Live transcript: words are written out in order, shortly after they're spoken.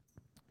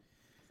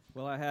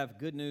Well, I have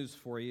good news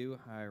for you.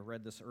 I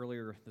read this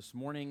earlier this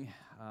morning.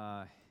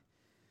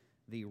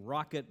 The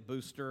rocket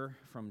booster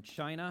from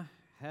China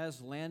has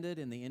landed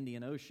in the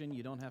Indian Ocean.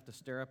 You don't have to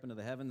stare up into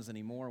the heavens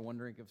anymore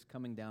wondering if it's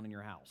coming down in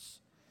your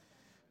house.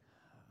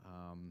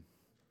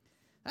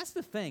 That's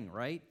the thing,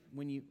 right?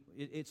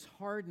 It's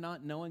hard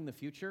not knowing the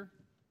future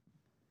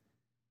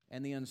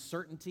and the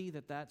uncertainty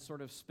that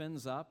sort of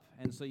spins up.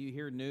 And so you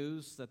hear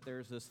news that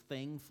there's this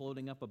thing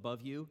floating up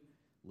above you,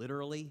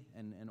 literally,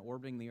 and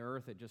orbiting the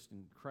earth at just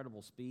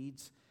incredible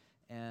speeds,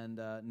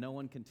 and no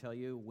one can tell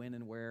you when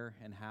and where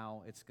and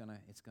how it's gonna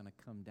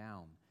come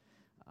down.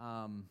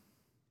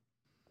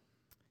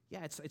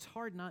 It's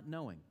hard not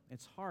knowing.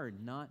 It's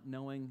hard not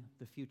knowing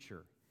the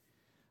future.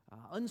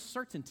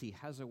 Uncertainty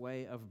has a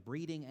way of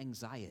breeding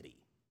anxiety,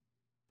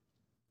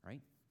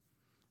 right?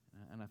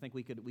 And I think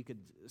we could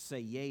say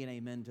yay and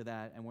amen to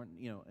that, and we're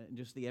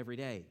just the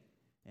everyday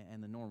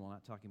and the normal,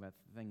 not talking about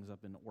things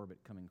up in orbit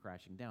coming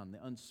crashing down.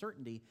 The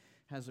uncertainty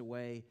has a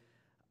way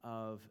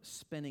of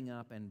spinning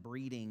up and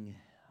breeding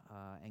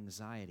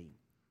anxiety.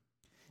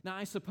 Now,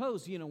 I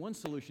suppose, one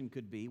solution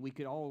could be we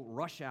could all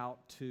rush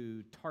out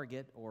to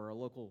Target or a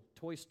local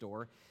toy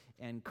store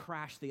and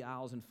crash the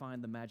aisles and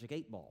find the magic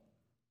 8-ball.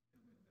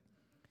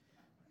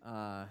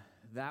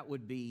 That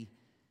would be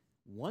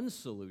one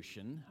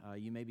solution.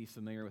 You may be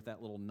familiar with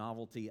that little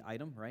novelty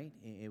item, right?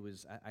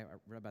 I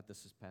read about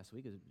this past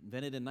week. It was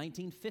invented in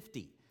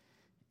 1950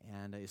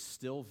 and is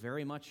still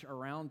very much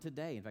around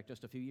today. In fact,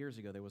 just a few years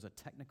ago, there was a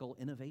technical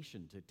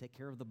innovation to take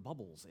care of the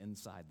bubbles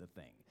inside the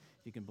thing,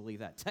 if you can believe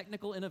that.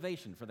 Technical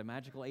innovation for the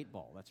magical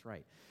 8-ball, that's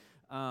right.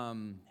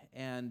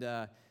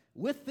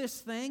 With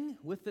this thing,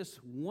 with this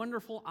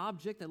wonderful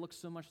object that looks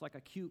so much like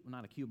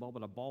not a cue ball,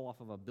 but a ball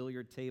off of a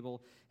billiard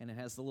table, and it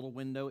has the little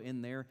window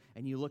in there,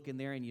 and you look in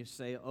there and you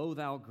say, "Oh,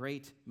 thou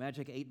great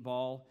magic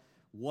 8-ball,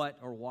 what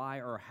or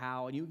why or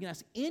how?" And you can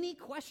ask any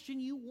question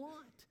you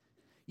want.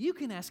 You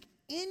can ask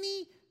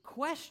any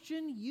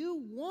question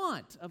you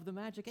want of the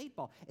magic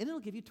 8-ball, and it'll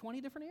give you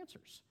 20 different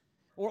answers.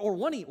 Or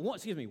one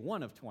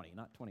of 20,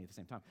 not 20 at the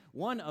same time.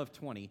 One of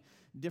 20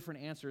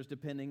 different answers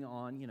depending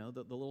on,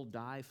 the little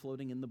die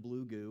floating in the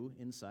blue goo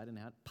inside and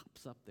how it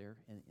pops up there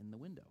in the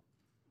window.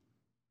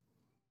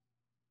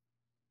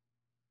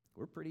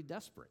 We're pretty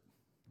desperate.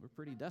 We're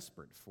pretty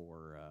desperate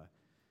for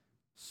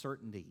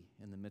certainty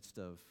in the midst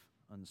of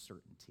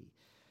uncertainty.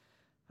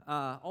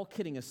 All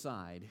kidding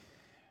aside,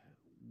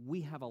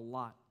 we have a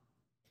lot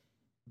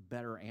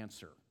better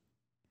answer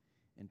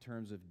in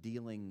terms of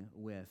dealing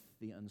with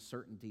the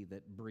uncertainty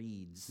that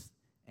breeds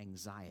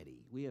anxiety.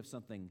 We have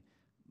something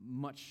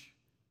much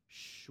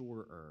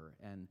surer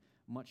and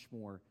much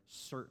more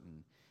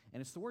certain,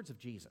 and it's the words of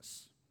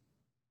Jesus.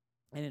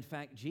 And in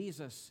fact,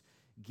 Jesus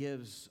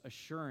gives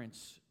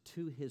assurance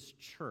to his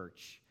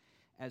church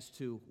as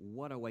to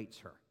what awaits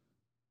her.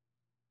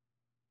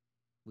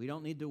 We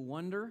don't need to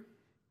wonder.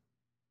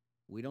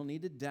 We don't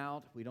need to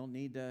doubt. We don't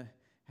need to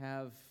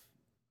have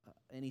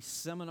any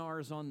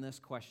seminars on this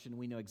question.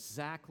 We know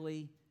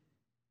exactly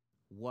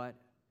what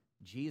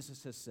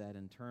Jesus has said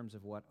in terms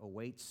of what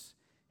awaits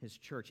his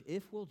church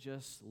if we'll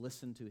just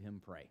listen to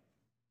him pray.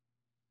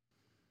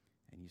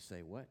 And you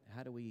say, what?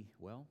 How do we?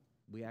 Well,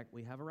 we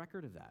have a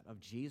record of that, of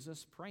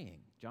Jesus praying.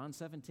 John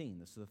 17,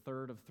 this is the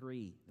third of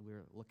three that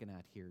we're looking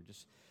at here,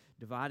 just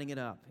dividing it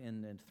up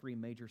in three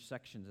major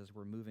sections as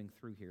we're moving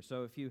through here.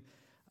 So if you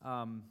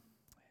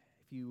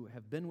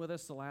have been with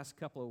us the last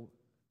couple of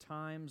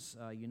times,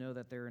 you know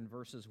that there in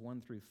verses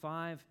 1 through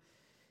 5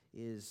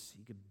 is,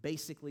 you could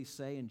basically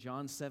say in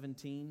John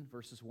 17,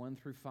 verses 1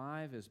 through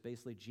 5, is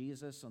basically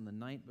Jesus on the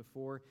night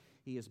before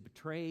he is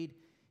betrayed.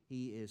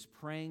 He is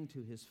praying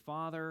to his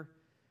Father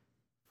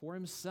for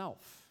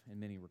himself in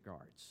many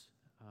regards.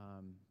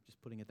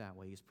 Just putting it that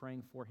way. He's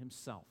praying for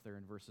himself there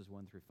in verses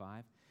 1 through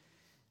 5.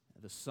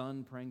 The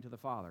Son praying to the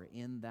Father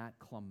in that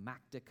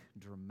climactic,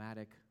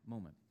 dramatic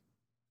moment.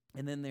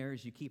 And then there,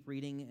 as you keep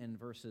reading in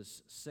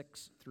verses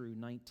 6 through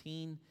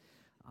 19,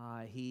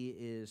 he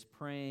is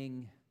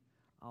praying,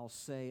 I'll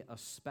say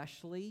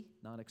especially,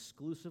 not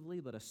exclusively,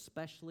 but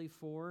especially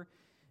for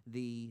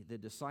the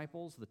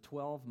disciples, the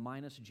 12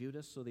 minus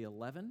Judas, so the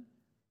 11.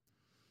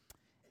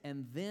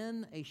 And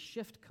then a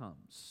shift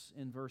comes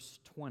in verse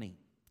 20,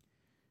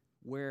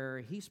 where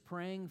he's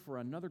praying for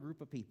another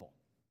group of people.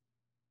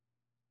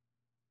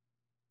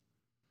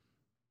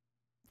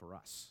 For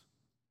us.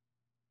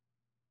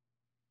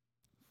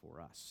 For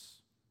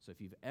us. So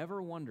if you've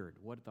ever wondered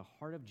what the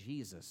heart of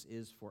Jesus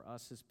is for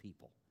us as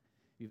people,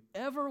 if you've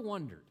ever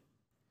wondered,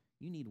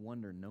 you need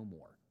wonder no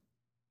more.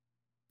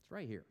 It's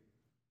right here.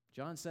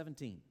 John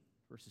 17,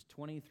 verses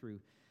 20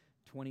 through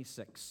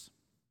 26.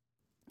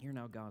 Hear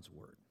now God's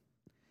word.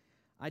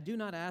 I do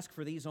not ask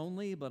for these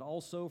only, but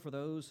also for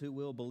those who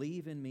will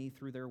believe in me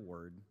through their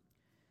word,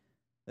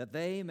 that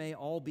they may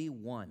all be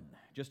one,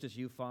 just as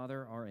you,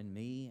 Father, are in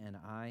me and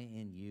I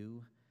in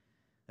you,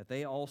 that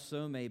they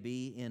also may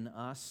be in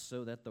us,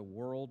 so that the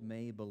world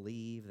may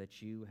believe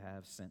that you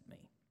have sent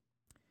me.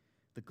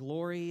 The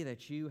glory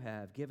that you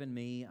have given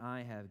me,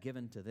 I have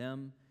given to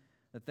them,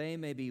 that they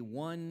may be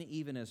one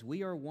even as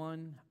we are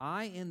one,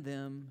 I in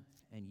them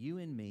and you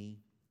in me,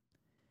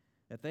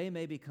 that they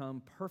may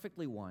become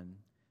perfectly one,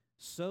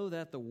 so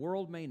that the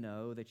world may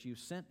know that you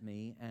sent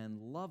me and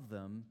love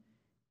them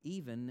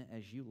even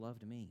as you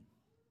loved me.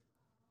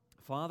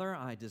 Father,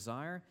 I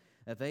desire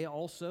that they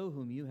also,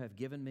 whom you have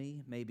given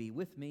me, may be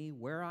with me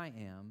where I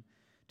am,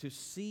 to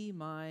see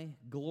my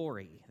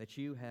glory that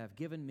you have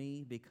given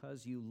me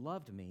because you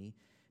loved me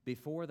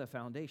before the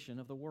foundation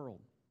of the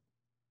world.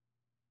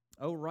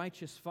 O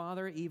righteous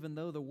Father, even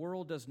though the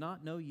world does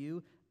not know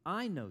you,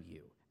 I know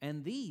you,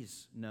 and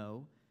these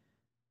know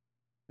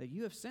that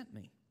you have sent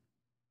me.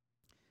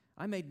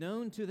 I made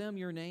known to them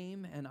your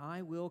name, and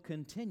I will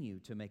continue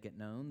to make it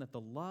known, that the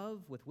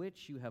love with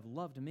which you have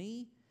loved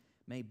me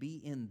may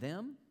be in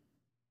them,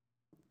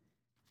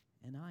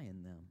 and I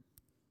in them.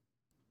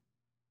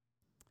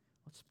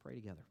 Let's pray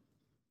together.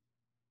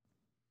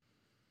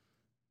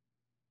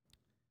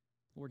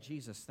 Lord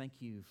Jesus, thank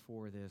you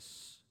for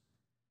this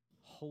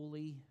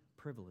holy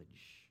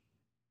privilege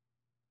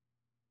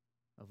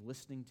of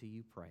listening to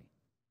you pray.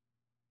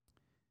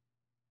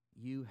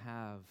 You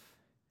have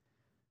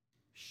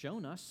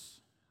shown us,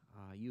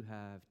 you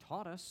have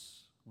taught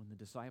us when the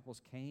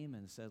disciples came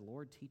and said,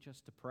 Lord, teach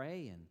us to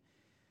pray. And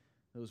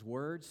those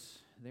words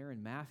there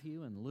in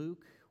Matthew and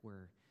Luke,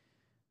 where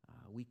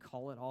we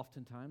call it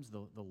oftentimes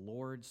the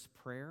Lord's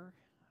Prayer,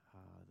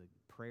 the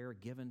prayer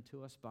given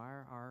to us by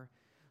our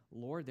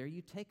Lord. There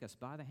you take us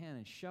by the hand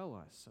and show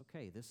us,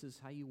 okay, this is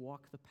how you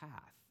walk the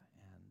path.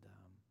 And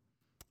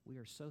we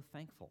are so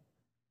thankful.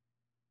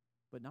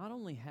 But not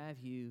only have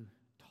you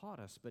taught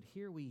us, but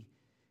here we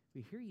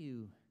hear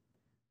you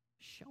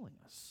showing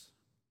us.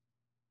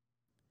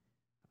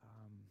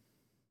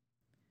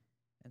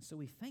 And so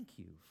we thank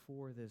you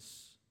for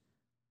this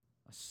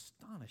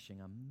astonishing,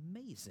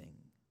 amazing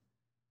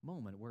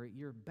moment where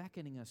you're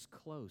beckoning us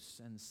close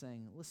and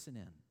saying, listen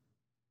in.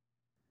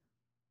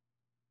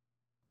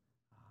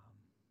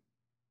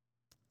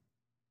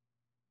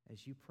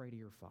 As you pray to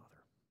your Father,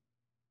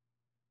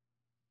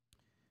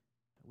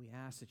 we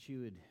ask that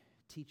you would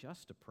teach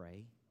us to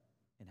pray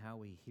and how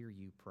we hear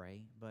you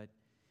pray, but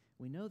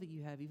we know that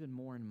you have even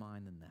more in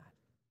mind than that.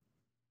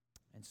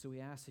 And so we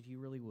ask that you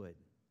really would,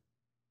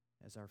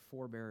 as our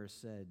forebearers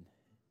said,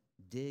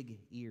 dig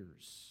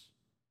ears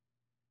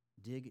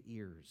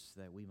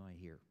that we might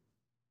hear.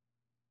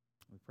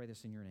 We pray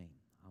this in your name.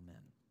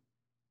 Amen.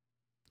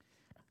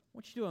 I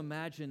want you to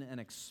imagine an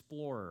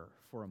explorer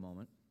for a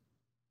moment,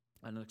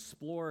 an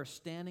explorer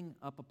standing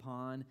up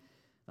upon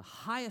the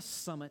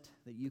highest summit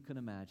that you can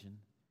imagine,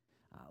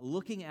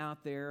 looking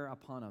out there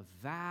upon a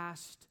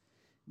vast,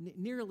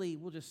 nearly,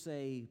 we'll just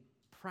say,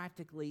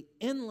 practically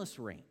endless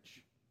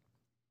range.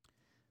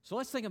 So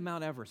let's think of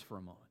Mount Everest for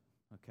a moment,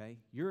 okay?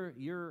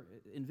 You're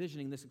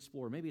envisioning this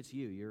explorer. Maybe it's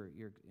you.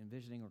 You're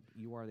envisioning, or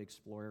you are the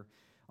explorer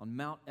on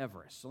Mount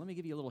Everest. So let me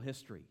give you a little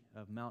history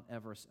of Mount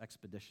Everest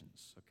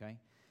expeditions, okay?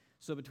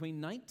 So between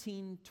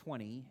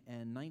 1920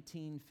 and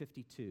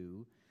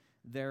 1952,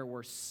 there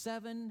were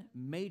 7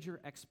 major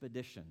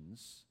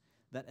expeditions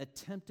that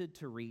attempted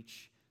to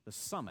reach the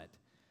summit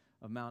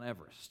of Mount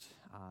Everest.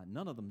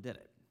 None of them did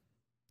it.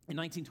 In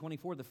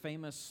 1924, the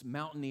famous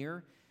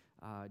mountaineer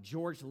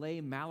George Leigh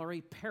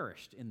Mallory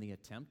perished in the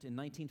attempt. In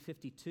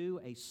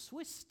 1952, a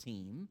Swiss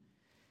team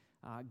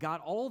got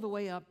all the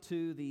way up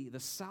to the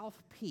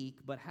South Peak,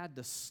 but had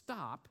to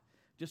stop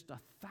just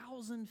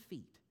 1,000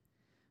 feet,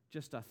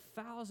 just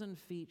 1,000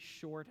 feet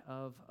short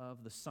of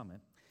the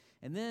summit.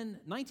 And then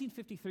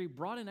 1953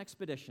 brought an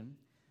expedition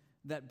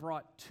that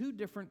brought 2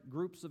 different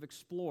groups of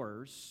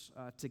explorers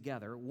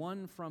together,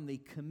 one from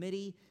the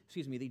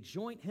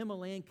Joint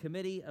Himalayan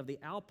Committee of the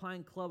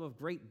Alpine Club of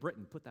Great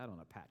Britain. Put that on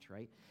a patch,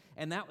 right?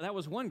 And that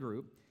was one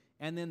group.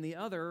 And then the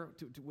other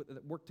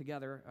that worked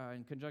together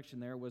in conjunction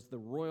there was the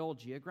Royal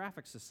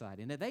Geographic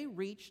Society. And they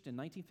reached, in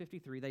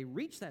 1953, they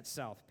reached that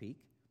South Peak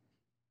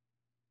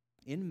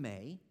in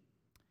May.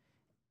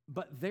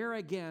 But there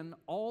again,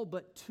 all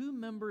but 2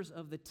 members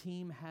of the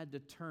team had to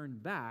turn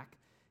back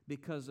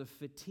because of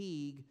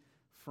fatigue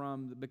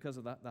because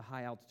of the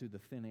high altitude, the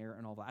thin air,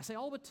 and all that. I say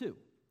all but 2.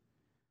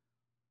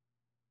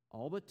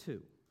 All but 2.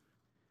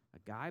 A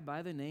guy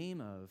by the name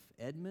of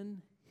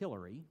Edmund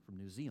Hillary from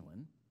New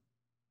Zealand,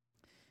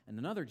 and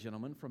another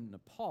gentleman from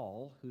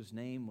Nepal whose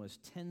name was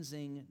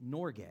Tenzing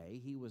Norgay.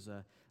 He was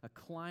a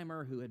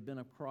climber who had been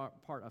a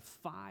part of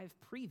 5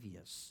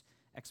 previous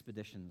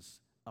expeditions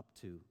up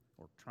to,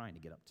 or trying to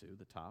get up to,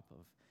 the top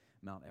of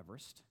Mount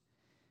Everest.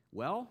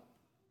 Well,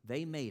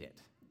 they made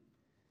it.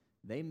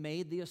 They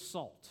made the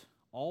assault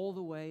all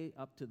the way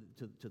up to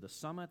the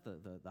summit,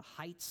 the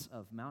heights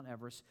of Mount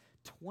Everest,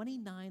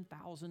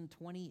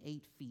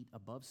 29,028 feet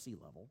above sea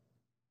level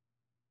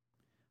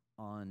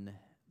on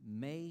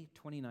May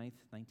 29th,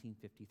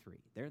 1953.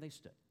 There they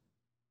stood.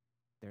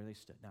 There they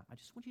stood. Now, I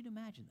just want you to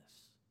imagine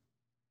this.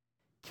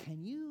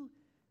 Can you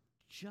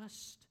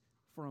just,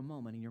 for a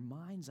moment, in your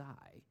mind's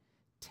eye,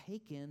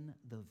 take in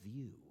the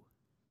view?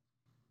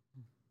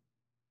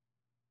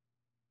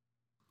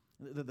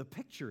 The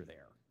picture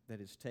there that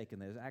is taken,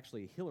 that is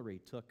actually Hillary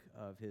took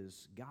of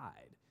his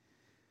guide,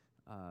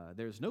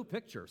 There's no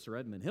picture of Sir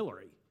Edmund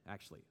Hillary,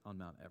 actually, on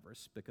Mount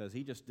Everest, because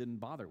he just didn't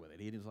bother with it.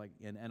 He was like,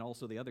 and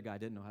also the other guy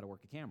didn't know how to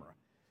work a camera.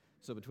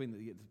 So between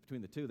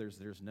the two,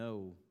 there's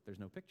no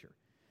picture.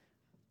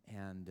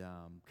 And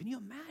can you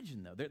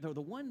imagine, though?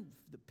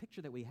 The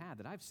picture that we have,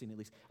 that I've seen at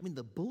least, I mean,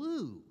 the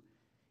blue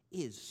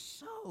is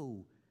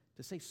so,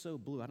 to say so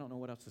blue, I don't know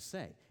what else to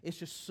say. It's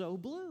just so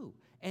blue,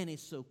 and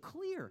it's so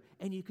clear,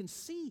 and you can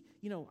see,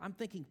 I'm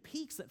thinking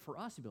peaks that for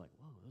us, you'd be like,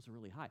 whoa, those are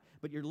really high.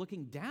 But you're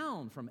looking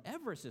down from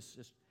Everest,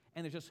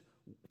 and there's just,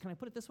 can I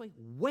put it this way,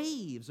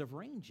 waves of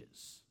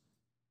ranges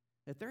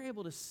that they're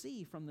able to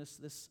see from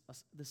this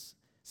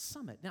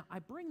summit. Now, I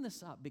bring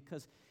this up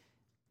because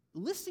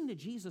listening to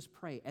Jesus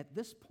pray at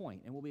this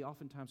point, and what we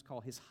oftentimes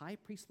call his high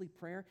priestly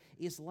prayer,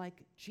 is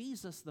like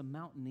Jesus the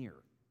mountaineer,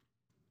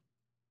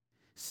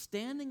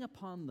 standing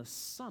upon the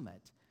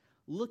summit,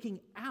 looking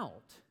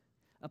out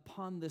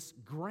upon this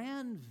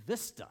grand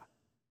vista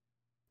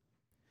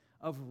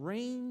of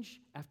range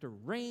after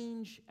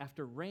range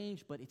after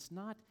range, but it's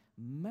not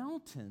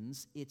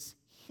mountains, it's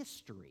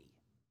history.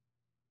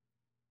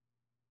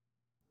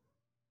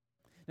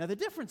 Now, the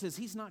difference is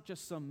he's not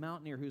just some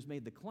mountaineer who's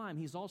made the climb,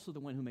 he's also the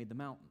one who made the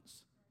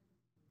mountains.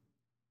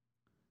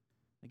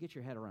 Now, get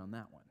your head around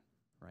that one,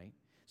 right?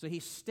 So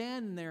he's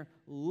standing there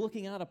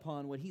looking out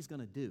upon what he's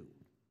going to do,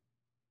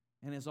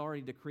 and has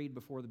already decreed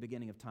before the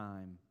beginning of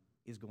time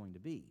is going to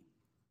be.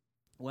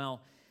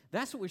 Well,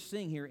 that's what we're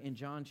seeing here in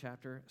John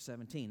chapter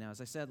 17. Now,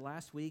 as I said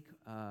last week,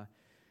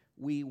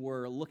 we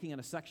were looking at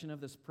a section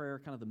of this prayer,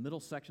 kind of the middle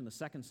section, the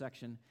second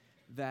section,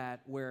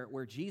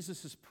 where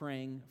Jesus is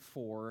praying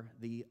for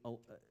the,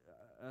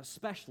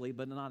 especially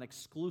but not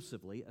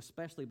exclusively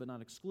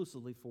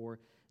for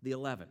the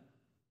 11.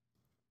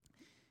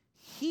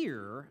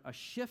 Here, a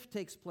shift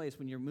takes place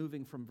when you're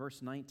moving from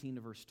verse 19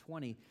 to verse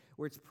 20,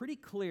 where it's pretty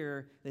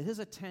clear that his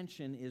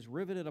attention is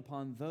riveted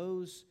upon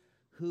those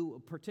who,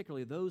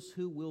 particularly those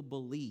who will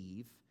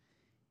believe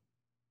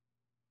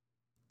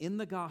in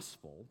the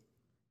gospel,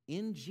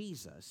 in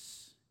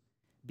Jesus,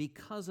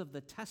 because of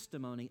the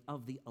testimony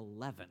of the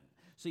 11.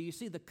 So you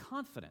see the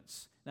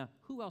confidence. Now,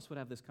 who else would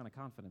have this kind of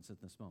confidence at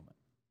this moment?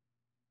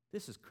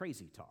 This is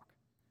crazy talk.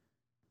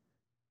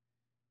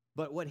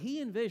 But what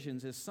he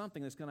envisions is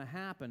something that's going to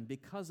happen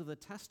because of the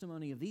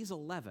testimony of these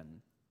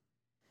 11,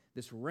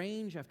 this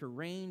range after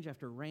range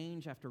after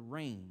range after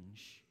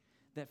range,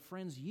 that,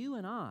 friends, you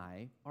and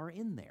I are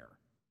in there.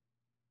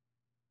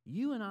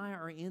 You and I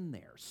are in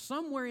there,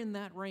 somewhere in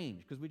that range,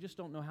 because we just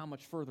don't know how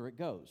much further it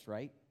goes,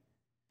 right?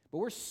 But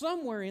we're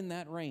somewhere in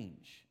that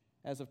range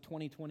as of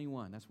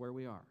 2021. That's where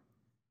we are.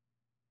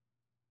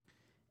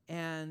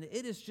 And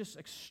it is just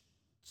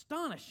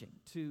astonishing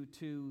to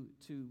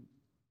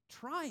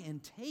try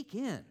and take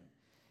in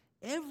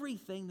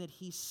everything that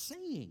he's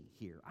saying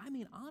here. I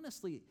mean,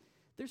 honestly,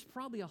 there's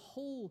probably a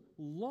whole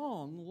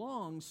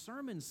long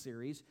sermon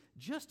series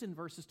just in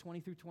verses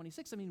 20 through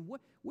 26. I mean,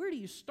 where do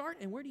you start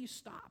and where do you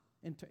stop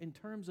in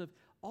terms of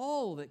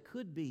all that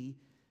could be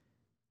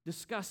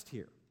discussed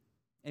here?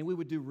 And we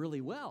would do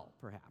really well,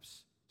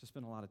 perhaps, to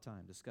spend a lot of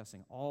time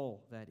discussing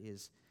all that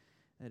is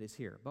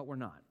here. But we're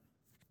not.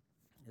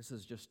 This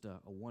is just a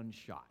one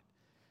shot.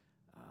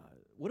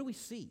 What do we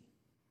see?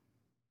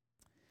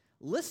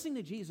 Listening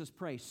to Jesus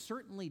pray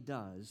certainly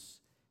does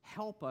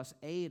help us,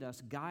 aid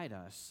us, guide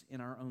us in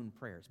our own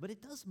prayers. But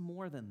it does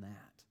more than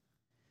that.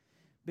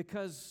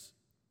 Because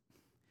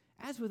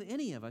as with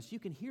any of us, you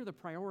can hear the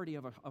priority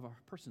of a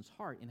person's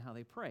heart in how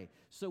they pray.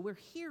 So we're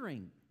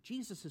hearing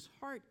Jesus'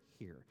 heart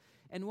here.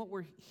 And what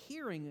we're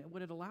hearing,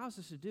 what it allows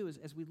us to do is,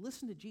 as we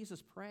listen to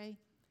Jesus pray,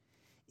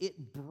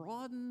 it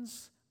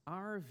broadens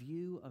our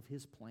view of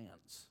his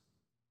plans.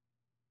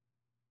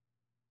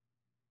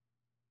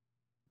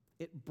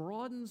 It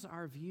broadens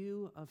our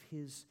view of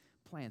his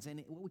plans.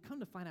 And what we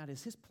come to find out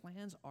is his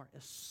plans are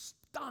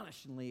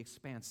astonishingly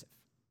expansive.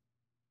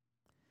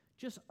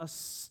 Just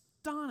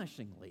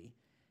astonishingly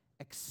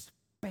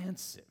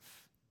expansive.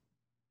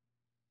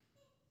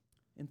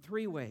 In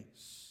three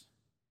ways.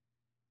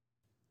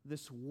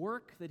 This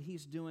work that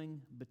he's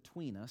doing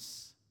between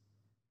us,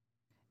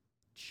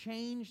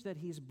 change that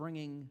he's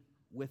bringing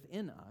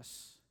within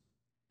us,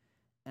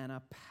 and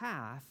a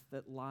path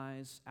that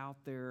lies out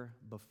there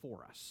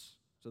before us.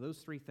 So those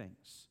three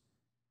things.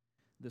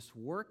 This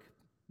work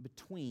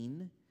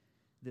between,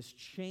 this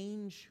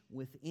change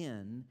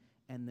within,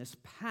 and this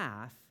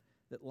path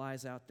that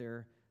lies out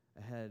there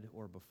ahead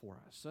or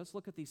before us. So let's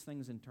look at these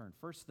things in turn.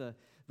 First, the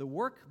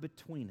work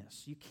between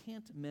us. You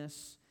can't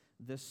miss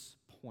this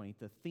point.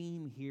 The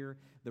theme here,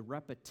 the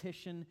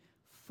repetition,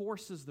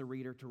 forces the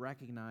reader to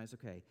recognize,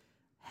 okay,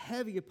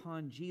 heavy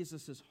upon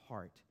Jesus'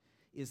 heart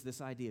is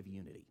this idea of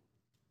unity.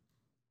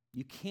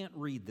 You can't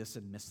read this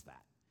and miss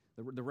that.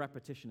 The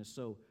repetition is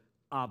so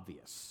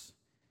obvious.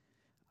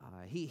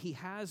 He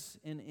has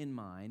in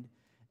mind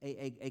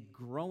a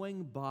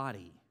growing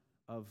body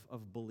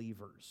of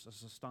believers,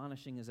 as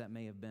astonishing as that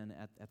may have been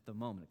at the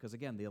moment. Because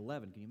again, the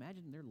 11, can you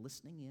imagine they're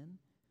listening in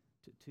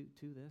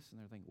to this and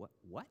they're thinking,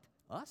 what?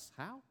 Us?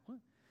 How? What?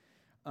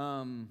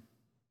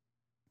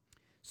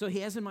 So he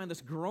has in mind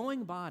this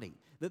growing body,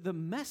 that the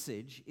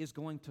message is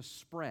going to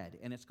spread,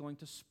 and it's going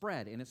to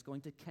spread, and it's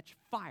going to catch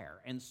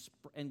fire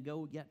and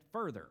go yet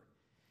further.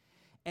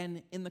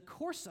 And in the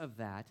course of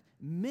that,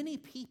 many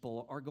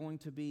people are going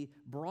to be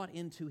brought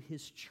into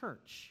his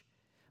church.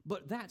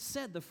 But that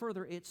said, the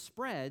further it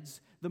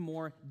spreads, the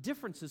more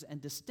differences and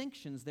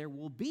distinctions there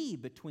will be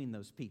between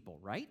those people,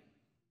 right?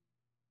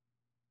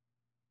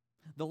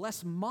 The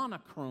less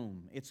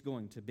monochrome it's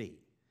going to be.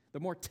 The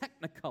more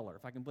technicolor,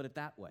 if I can put it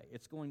that way,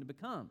 it's going to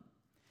become.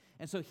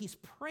 And so he's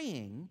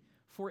praying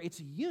for its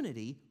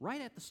unity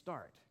right at the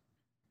start.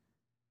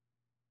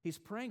 He's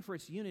praying for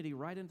its unity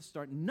right at the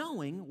start,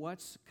 knowing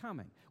what's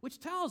coming, which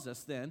tells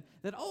us then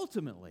that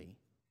ultimately,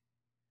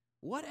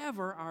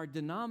 whatever our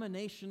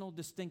denominational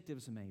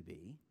distinctives may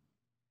be,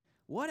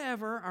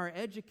 whatever our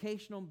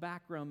educational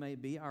background may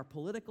be, our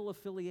political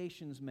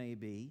affiliations may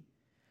be,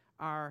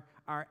 our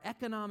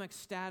economic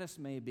status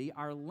may be,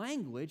 our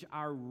language,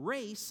 our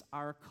race,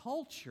 our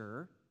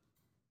culture,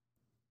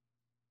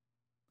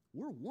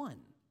 we're one.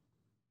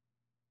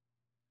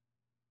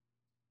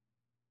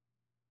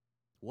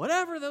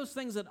 Whatever those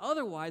things that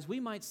otherwise we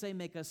might say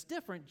make us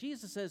different,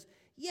 Jesus says,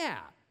 yeah,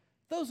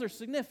 those are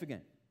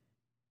significant.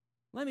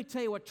 Let me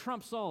tell you what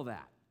trumps all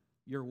that.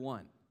 You're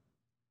one.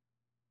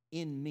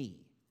 In me.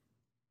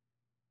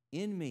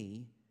 In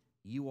me,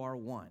 you are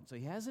one. So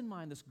he has in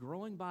mind this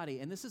growing body,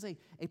 and this is a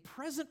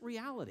present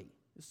reality.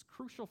 This is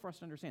crucial for us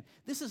to understand.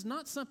 This is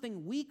not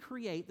something we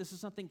create. This is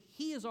something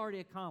he has already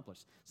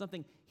accomplished,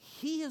 something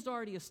he has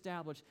already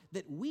established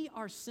that we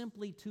are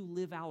simply to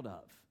live out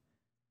of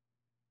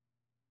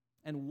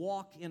and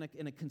walk in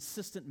a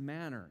consistent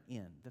manner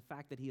in, the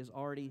fact that he has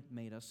already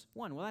made us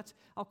one. Well,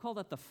 I'll call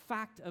that the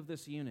fact of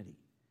this unity.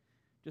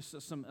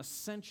 Just some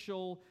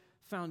essential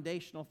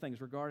foundational things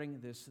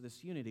regarding this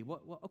unity.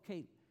 Well,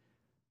 okay,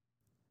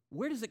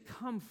 where does it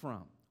come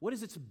from? What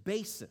is its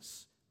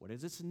basis? What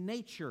is its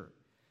nature?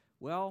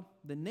 Well,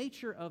 the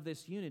nature of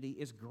this unity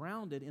is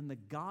grounded in the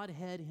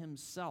Godhead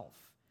himself,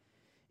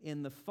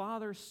 in the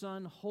Father,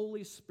 Son,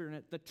 Holy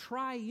Spirit, the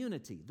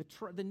triunity,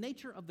 the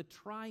nature of the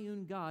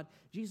triune God.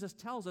 Jesus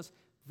tells us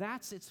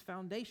that's its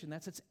foundation,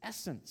 that's its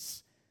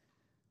essence.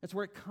 That's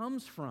where it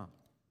comes from.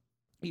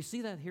 You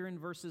see that here in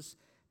verses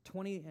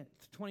 20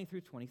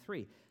 through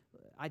 23.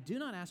 I do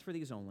not ask for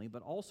these only,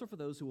 but also for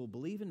those who will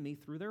believe in me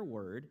through their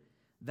word,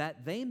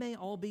 that they may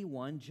all be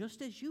one,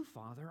 just as you,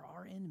 Father,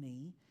 are in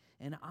me,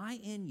 and I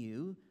in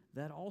you,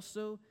 that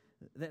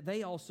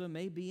they also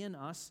may be in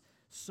us,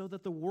 so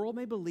that the world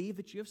may believe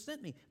that you have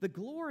sent me. The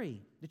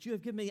glory that you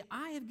have given me,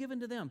 I have given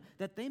to them,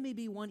 that they may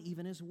be one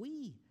even as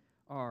we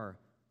are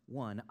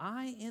one.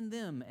 I in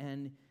them,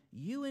 and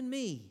you in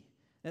me,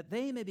 that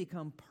they may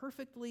become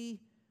perfectly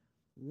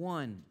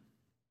one.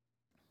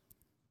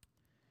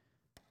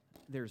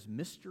 There's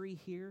mystery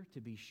here,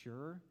 to be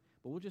sure,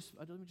 but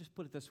let me just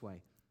put it this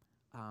way.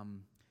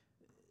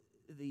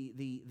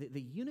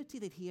 The unity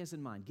that he has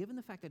in mind, given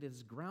the fact that it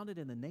is grounded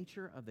in the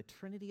nature of the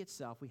Trinity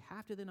itself, we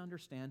have to then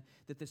understand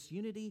that this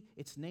unity,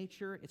 its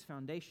nature, its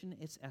foundation,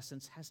 its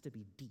essence, has to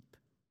be deep.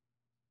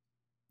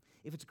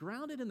 If it's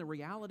grounded in the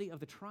reality of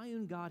the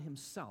triune God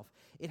himself,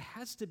 it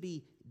has to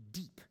be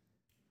deep.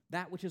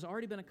 That which has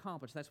already been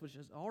accomplished, that which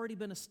has already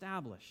been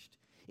established.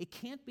 It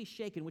can't be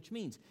shaken, which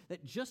means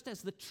that just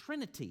as the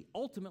Trinity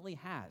ultimately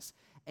has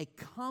a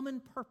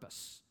common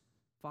purpose,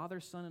 Father,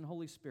 Son, and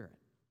Holy Spirit,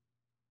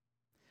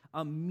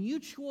 a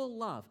mutual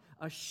love,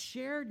 a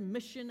shared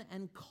mission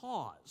and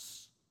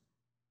cause,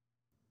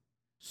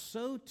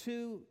 so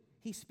too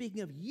he's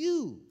speaking of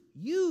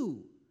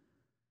you,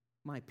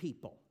 my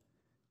people.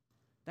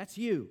 That's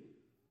you.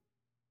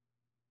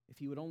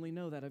 If you would only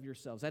know that of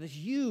yourselves. That is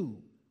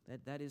you.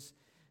 That is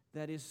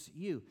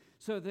you.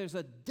 So there's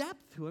a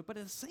depth to it, but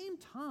at the same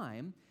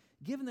time,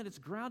 given that it's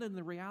grounded in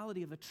the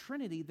reality of the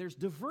Trinity, there's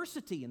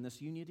diversity in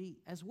this unity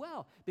as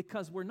well,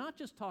 because we're not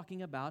just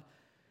talking about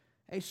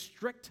a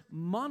strict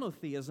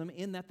monotheism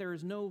in that there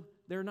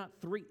are not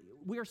three.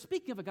 We are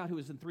speaking of a God who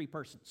is in three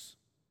persons.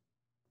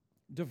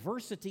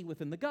 Diversity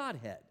within the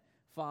Godhead,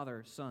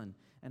 Father, Son,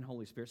 and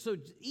Holy Spirit. So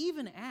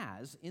even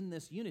as in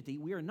this unity,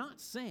 we are not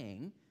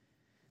saying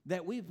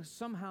that we've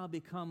somehow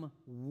become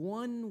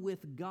one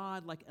with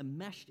God, like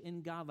enmeshed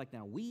in God, like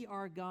now we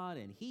are God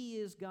and he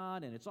is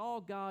God and it's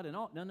all God and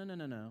all.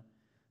 No.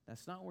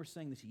 That's not what we're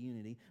saying, this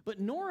unity. But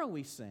nor are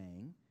we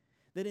saying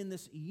that in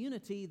this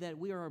unity that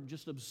we are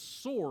just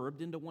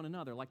absorbed into one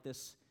another, like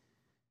this,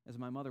 as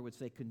my mother would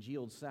say,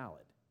 congealed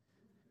salad.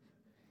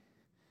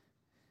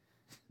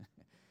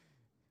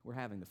 We're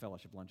having the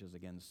fellowship lunches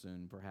again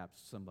soon.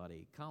 Perhaps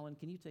somebody, Colin,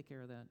 can you take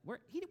care of that?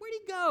 Where'd he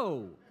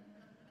go?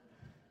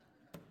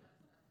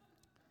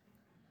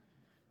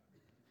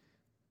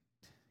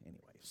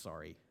 Anyway,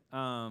 sorry.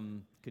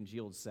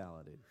 Congealed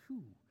salad.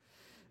 Whew.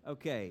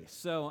 Okay,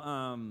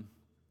 so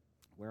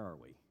where are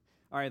we?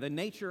 All right, the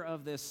nature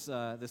of this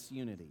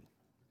unity.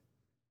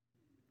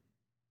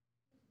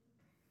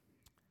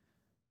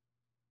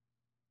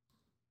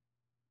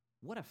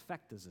 What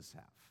effect does this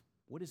have?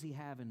 What does he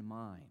have in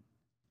mind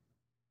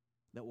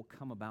that will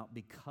come about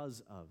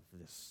because of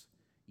this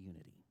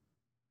unity?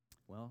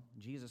 Well,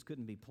 Jesus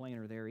couldn't be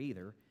plainer there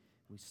either.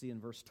 We see in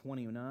verse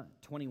 21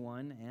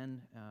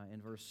 and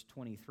in verse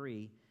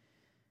 23,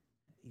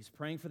 he's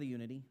praying for the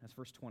unity. That's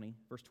verse 20.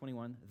 Verse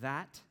 21,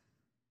 that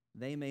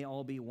they may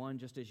all be one,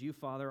 just as you,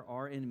 Father,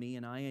 are in me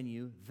and I in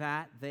you,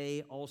 that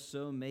they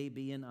also may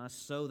be in us,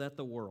 so that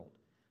the world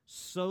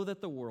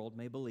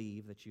may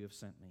believe that you have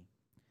sent me.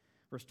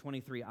 Verse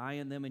 23, I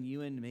in them and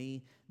you in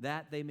me,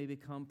 that they may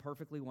become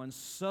perfectly one,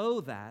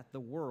 so that the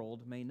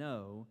world may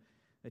know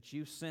that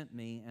you sent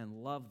me and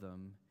loved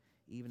them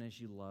even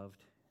as you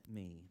loved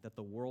me, that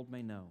the world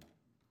may know.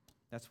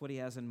 That's what he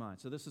has in mind.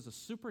 So this is a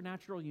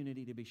supernatural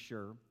unity, to be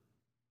sure,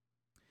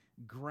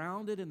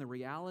 grounded in the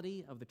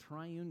reality of the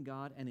triune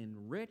God and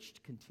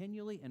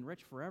continually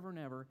enriched forever and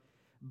ever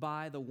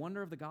by the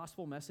wonder of the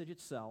gospel message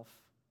itself.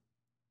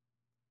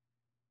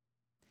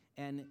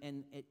 And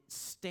it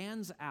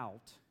stands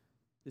out,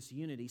 this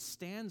unity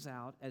stands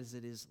out as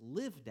it is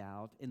lived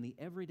out in the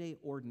everyday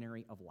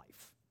ordinary of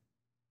life.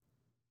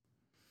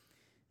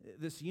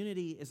 This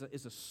unity is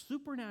a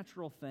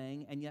supernatural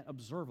thing and yet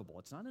observable.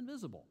 It's not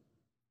invisible.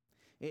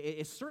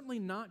 It's certainly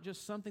not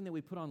just something that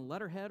we put on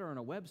letterhead or on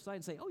a website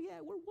and say, oh yeah,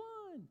 we're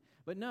one.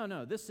 But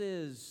no, this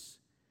is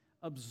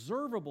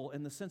observable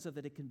in the sense of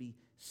that it can be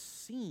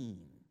seen.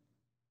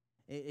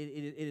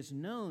 It is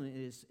known,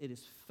 it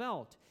is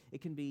felt,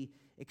 it can be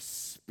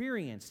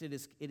experienced. It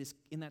is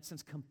in that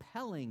sense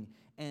compelling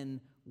and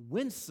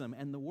winsome,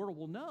 and the world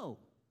will know,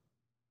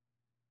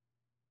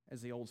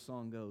 as the old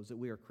song goes, that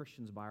we are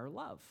Christians by our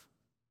love,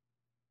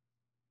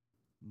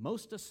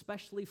 most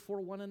especially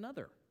for one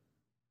another.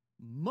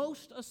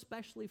 Most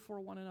especially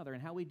for one another,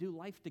 and how we do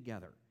life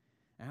together,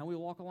 and how we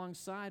walk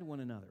alongside one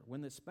another,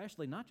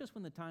 especially not just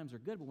when the times are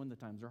good, but when the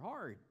times are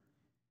hard.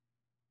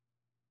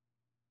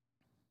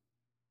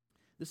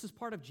 This is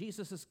part of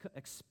Jesus'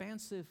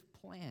 expansive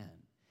plan,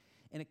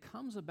 and it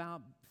comes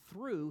about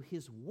through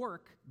his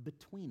work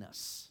between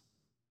us.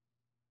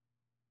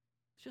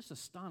 It's just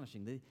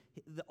astonishing.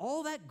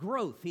 All that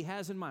growth he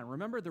has in mind.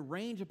 Remember the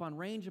range upon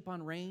range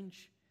upon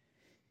range?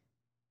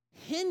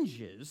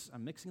 Hinges,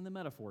 I'm mixing the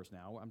metaphors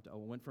now. I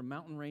went from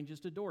mountain ranges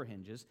to door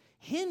hinges.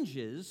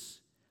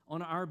 Hinges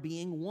on our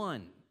being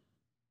one.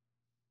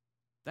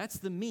 That's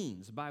the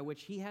means by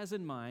which he has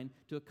in mind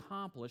to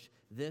accomplish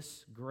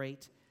this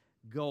great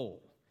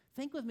goal.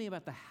 Think with me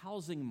about the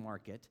housing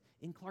market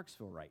in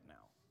Clarksville right now.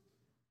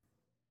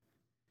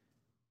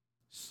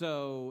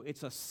 So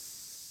it's a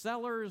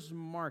seller's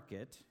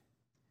market.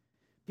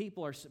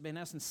 People are, in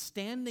essence,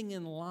 standing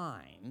in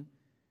line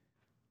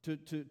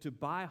to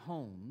buy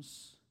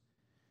homes,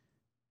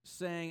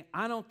 saying,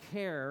 I don't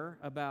care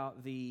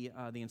about the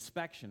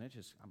inspection.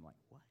 I'm like,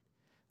 what?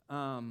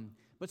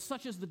 But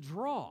such is the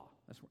draw,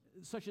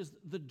 such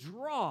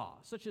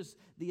as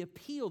the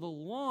appeal, the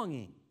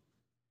longing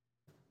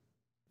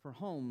for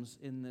homes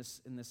in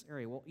this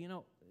area. Well,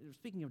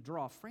 speaking of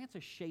draw,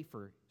 Francis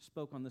Schaeffer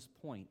spoke on this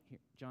point here,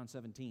 John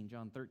 17,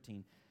 John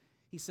 13.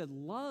 He said,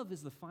 love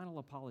is the final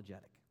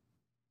apologetic.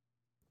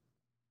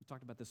 We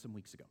talked about this some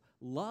weeks ago.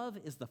 Love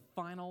is the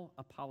final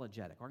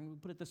apologetic. Or I'm going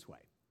to put it this way.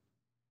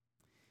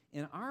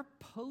 In our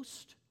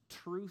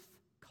post-truth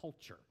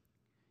culture,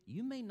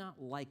 you may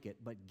not like it,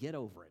 but get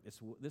over it.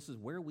 This is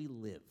where we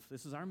live.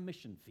 This is our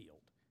mission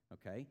field,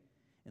 okay?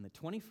 In the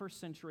 21st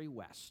century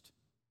West.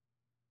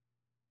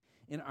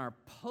 In our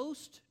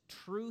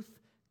post-truth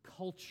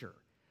culture,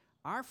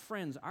 our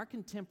friends, our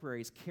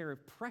contemporaries care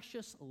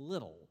precious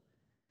little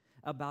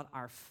about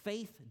our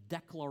faith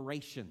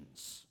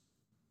declarations.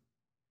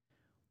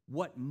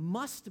 What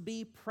must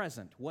be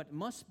present, what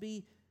must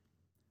be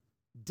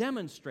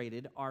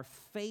demonstrated are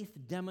faith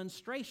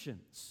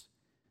demonstrations.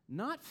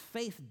 Not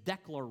faith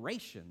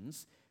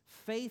declarations,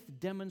 faith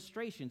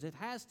demonstrations. It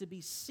has to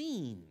be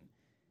seen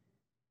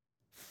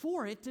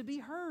for it to be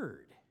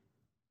heard.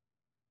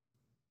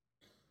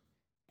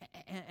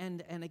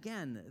 And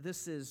again,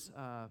 this is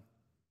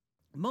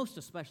most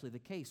especially the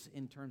case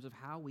in terms of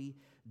how we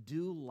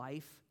do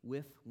life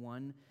with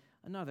one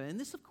another. And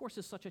this, of course,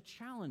 is such a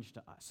challenge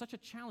to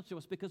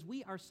us, because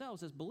we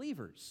ourselves as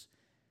believers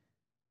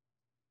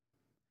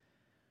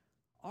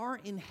are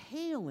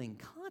inhaling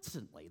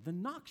constantly the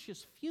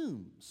noxious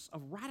fumes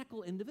of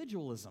radical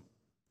individualism.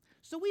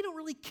 So we don't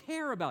really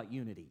care about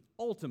unity,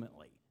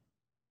 ultimately.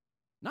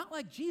 Not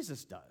like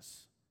Jesus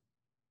does.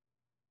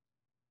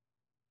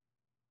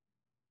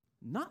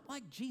 Not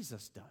like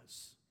Jesus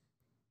does.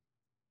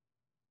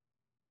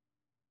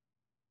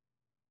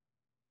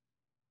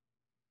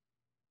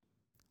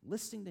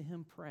 Listening to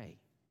him pray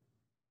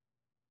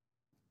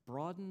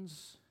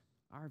broadens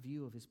our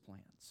view of his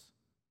plans.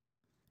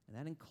 And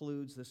that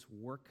includes this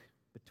work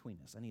between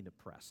us. I need to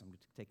press. I'm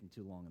taking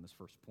too long on this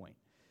first point.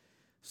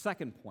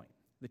 Second point,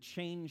 the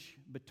change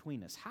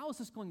between us. How is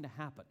this going to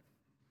happen?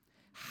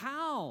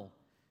 How,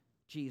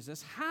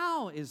 Jesus,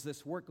 how is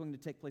this work going to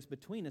take place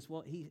between us?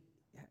 Well, he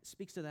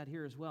speaks to that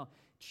here as well.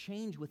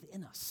 Change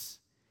within us.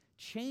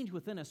 Change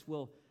within us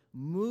will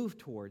move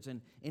towards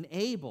and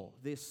enable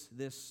this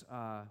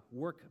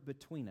work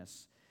between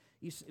us.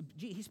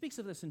 He speaks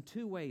of this in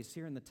two ways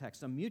here in the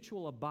text. A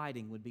mutual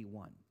abiding would be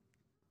one.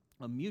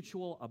 A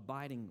mutual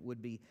abiding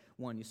would be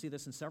one. You see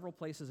this in several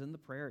places in the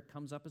prayer. It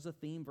comes up as a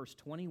theme. Verse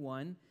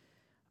 21,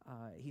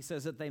 he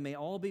says that they may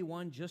all be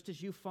one, just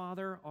as you,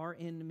 Father, are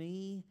in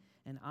me,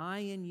 and I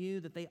in you,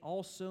 that they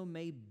also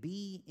may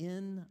be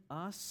in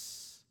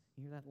us.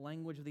 You hear that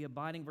language of the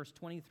abiding. Verse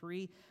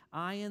 23,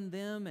 I in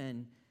them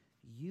and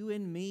you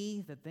in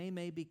me, that they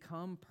may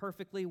become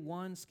perfectly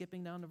one.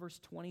 Skipping down to verse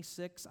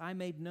 26, I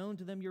made known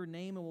to them your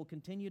name and will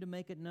continue to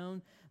make it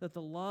known, that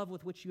the love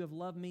with which you have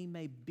loved me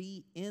may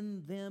be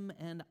in them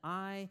and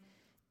I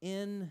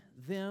in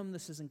them.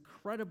 This is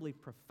incredibly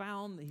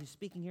profound. He's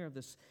speaking here of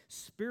this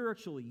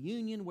spiritual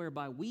union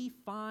whereby we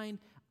find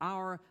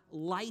our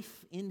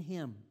life in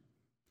Him.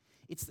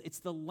 It's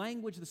the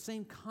language, the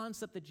same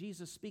concept that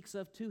Jesus speaks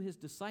of to His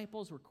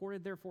disciples,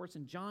 recorded there for us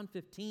in John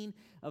 15,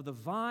 of the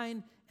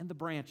vine and the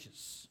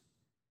branches,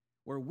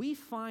 where we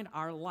find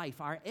our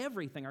life, our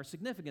everything, our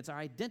significance, our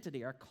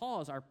identity, our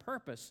cause, our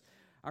purpose,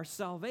 our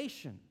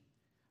salvation,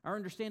 our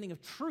understanding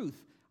of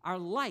truth, our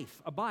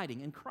life abiding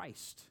in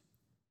Christ.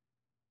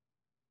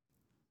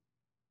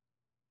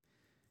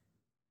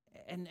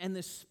 And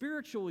this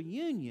spiritual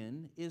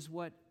union is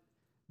what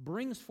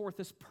brings forth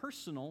this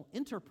personal,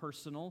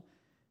 interpersonal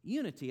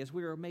unity. As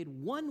we are made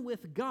one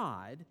with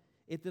God,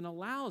 it then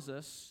allows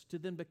us to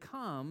then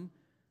become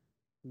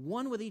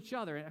one with each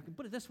other. And I can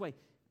put it this way,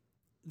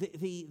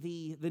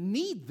 the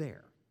need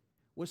there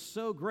was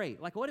so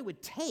great. Like what it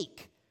would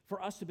take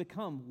for us to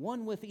become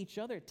one with each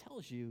other, it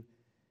tells you,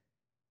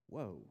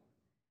 whoa,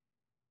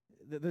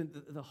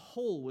 the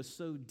hole was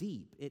so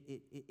deep.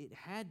 It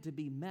had to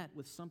be met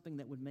with something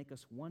that would make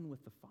us one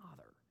with the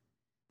Father,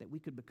 that we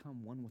could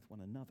become one with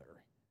one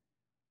another.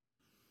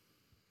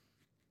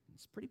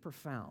 It's pretty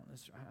profound.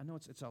 I know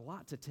it's a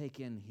lot to take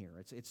in here.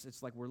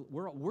 It's like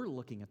we're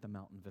looking at the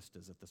mountain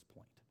vistas at this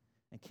point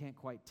and can't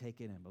quite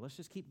take it in. But let's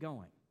just keep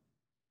going.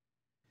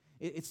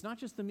 It's not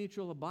just the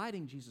mutual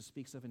abiding Jesus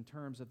speaks of in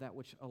terms of that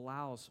which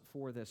allows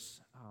for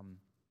this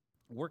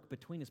work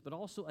between us, but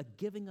also a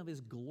giving of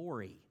His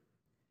glory.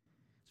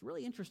 It's a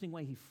really interesting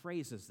way he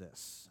phrases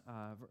this.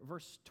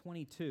 Verse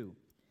 22,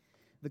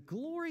 the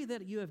glory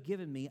that you have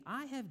given me,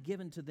 I have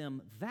given to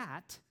them,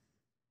 that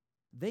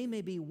they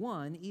may be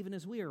one, even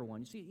as we are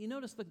one. You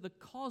notice the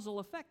causal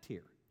effect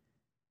here.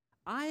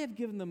 I have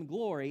given them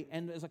glory,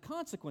 and as a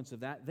consequence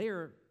of that, they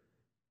are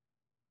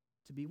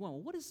to be one.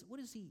 Well, what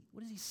is he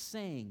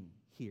saying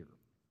here?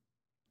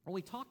 Well,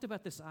 we talked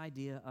about this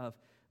idea of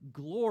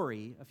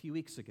glory a few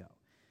weeks ago.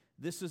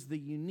 This is the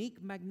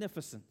unique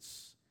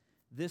magnificence.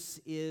 This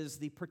is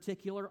the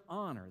particular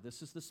honor.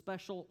 This is the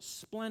special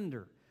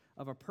splendor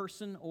of a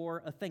person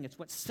or a thing. It's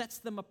what sets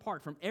them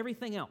apart from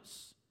everything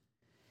else.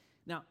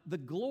 Now, the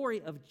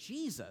glory of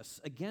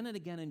Jesus, again and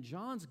again in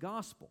John's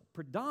gospel,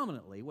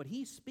 predominantly what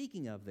he's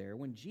speaking of there,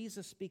 when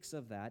Jesus speaks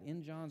of that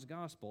in John's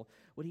gospel,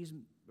 what he's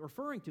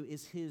referring to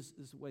is this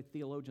is the way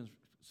theologians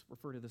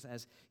refer to this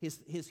as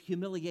his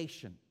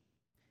humiliation,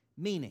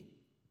 meaning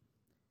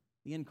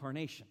the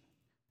incarnation,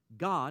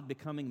 God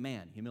becoming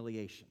man,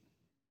 humiliation,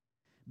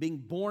 being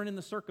born in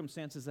the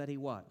circumstances that he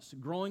was,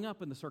 growing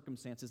up in the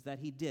circumstances that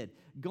he did,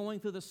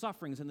 going through the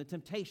sufferings and the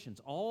temptations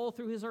all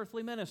through his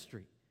earthly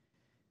ministry.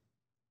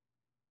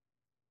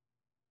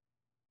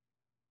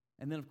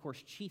 And then, of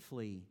course,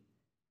 chiefly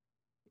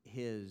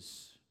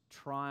his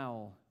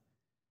trial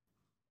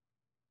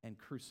and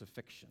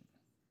crucifixion,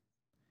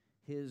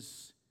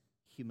 his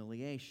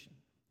humiliation.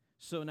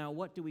 So now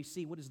what do we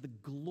see? What is the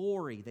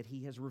glory that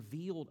he has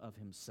revealed of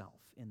himself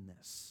in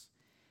this?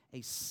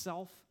 A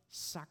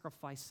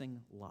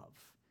self-sacrificing love.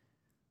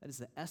 That is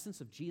the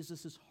essence of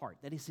Jesus' heart.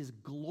 That is his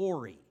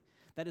glory.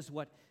 That is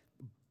what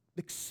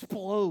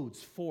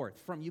explodes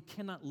forth from. You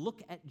cannot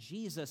look at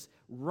Jesus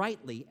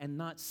rightly and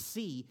not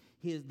see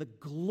the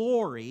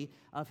glory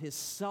of his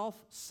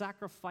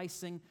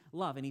self-sacrificing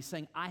love. And he's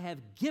saying, I have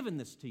given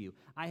this to you.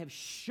 I have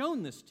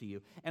shown this to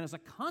you. And as a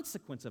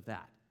consequence of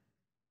that,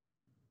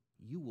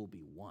 you will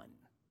be one.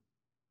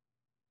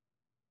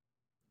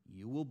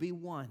 You will be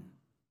one.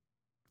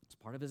 It's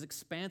part of his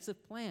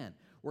expansive plan,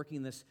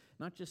 working this,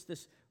 not just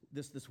this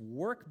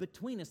work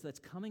between us that's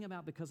coming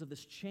about because of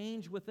this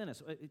change within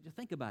us.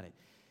 Think about it.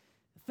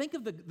 Think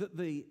of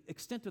the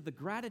extent of the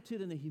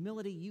gratitude and the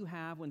humility you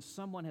have when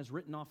someone has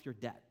written off your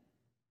debt.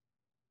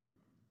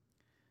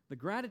 The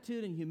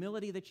gratitude and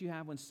humility that you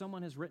have when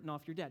someone has written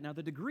off your debt. Now,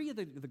 the degree of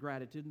the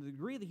gratitude and the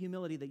degree of the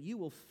humility that you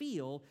will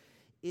feel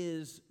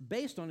is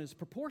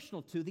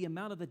proportional to the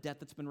amount of the debt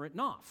that's been written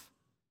off.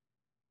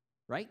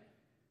 Right?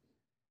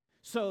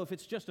 So if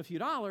it's just a few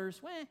dollars,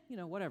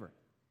 whatever.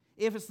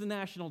 If it's the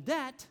national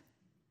debt,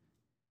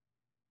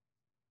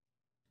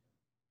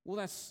 well,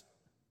 that's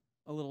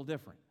a little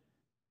different.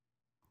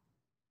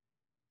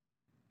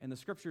 And the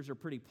scriptures are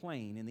pretty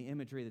plain, and the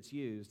imagery that's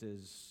used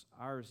is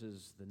ours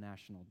is the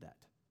national debt.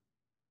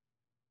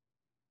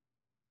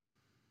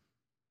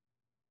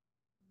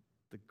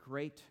 The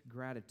great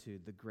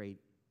gratitude, the great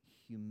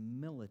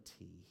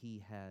humility,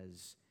 he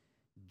has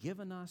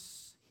given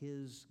us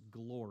his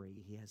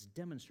glory. He has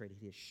demonstrated,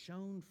 he has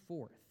shown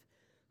forth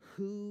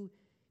who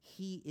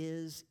he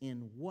is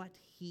in what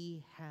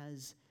he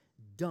has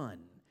done,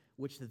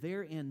 which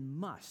therein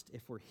must,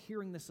 if we're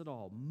hearing this at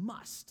all,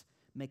 must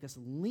make us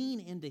lean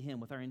into him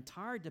with our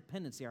entire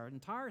dependency, our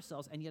entire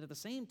selves, and yet at the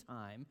same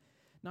time,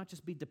 not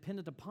just be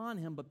dependent upon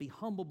him, but be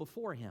humble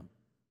before him.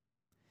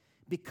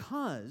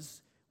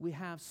 Because we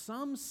have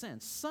some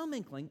sense, some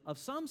inkling of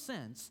some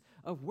sense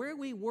of where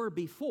we were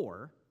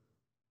before,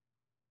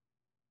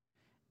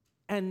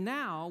 and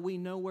now we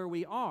know where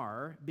we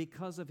are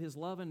because of his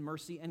love and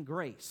mercy and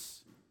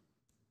grace.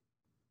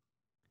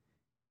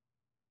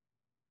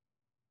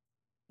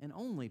 And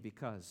only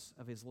because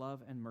of his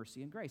love and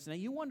mercy and grace. Now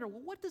you wonder,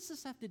 well, what does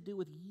this have to do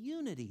with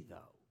unity,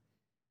 though?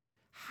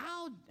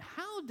 How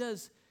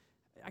does,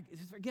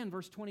 again,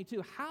 verse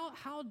 22,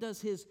 how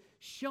does his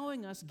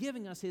showing us,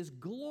 giving us his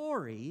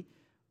glory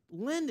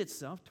lend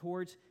itself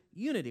towards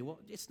unity? Well,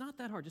 it's not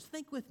that hard. Just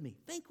think with me.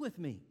 Think with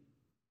me.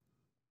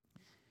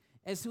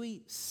 As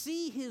we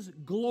see his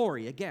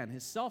glory, again,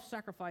 his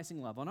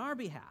self-sacrificing love on our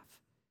behalf,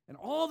 and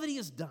all that he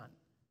has done,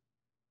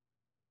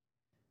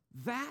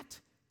 that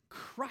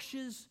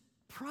crushes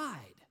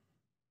pride.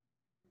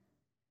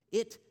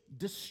 It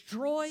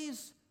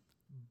destroys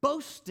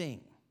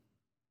boasting.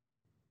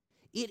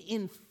 It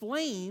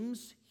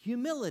inflames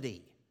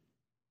humility.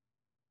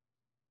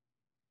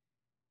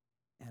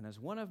 And as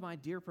one of my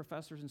dear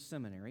professors in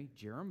seminary,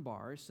 Jerram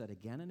Barrs, said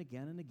again and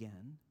again and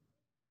again,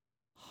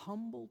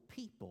 humble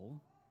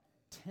people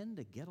tend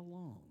to get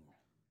along.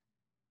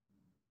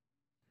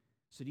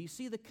 So do you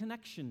see the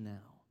connection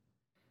now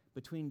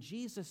between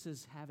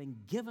Jesus' having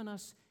given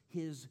us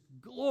his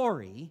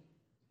glory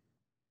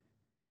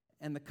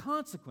and the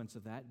consequence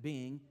of that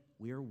being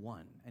we are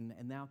one and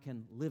now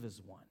can live as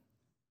one?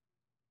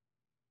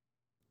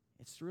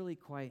 It's really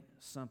quite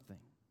something.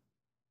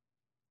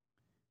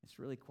 It's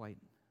really quite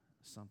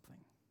something.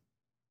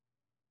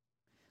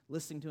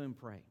 Listening to him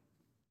pray.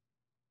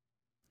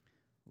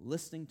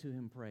 Listening to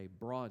him pray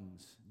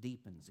broadens,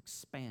 deepens,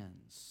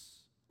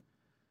 expands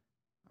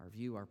our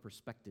view, our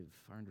perspective,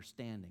 our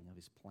understanding of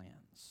his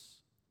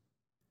plans.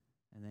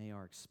 And they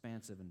are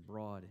expansive and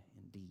broad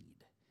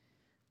indeed.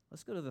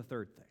 Let's go to the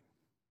third thing.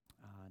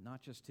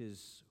 Not just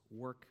his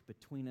work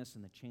between us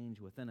and the change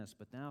within us,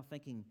 but now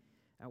thinking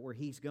out where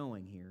he's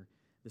going here,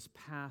 this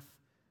path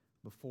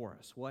before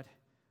us. What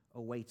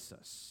awaits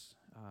us?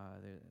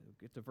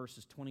 Get to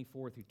verses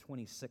 24 through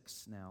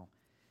 26 now.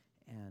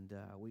 And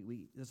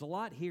there's a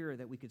lot here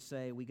that we could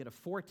say we get a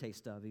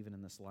foretaste of even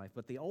in this life,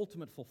 but the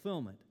ultimate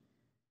fulfillment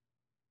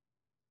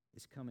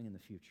is coming in the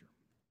future.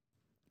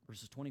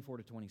 Verses 24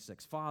 to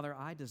 26. Father,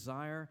 I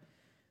desire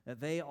that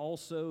they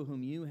also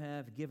whom you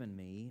have given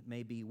me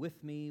may be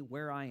with me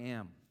where I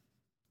am,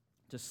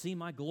 to see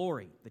my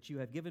glory that you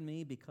have given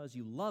me because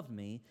you loved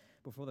me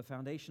before the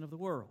foundation of the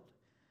world.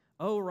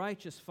 O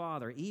righteous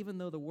Father, even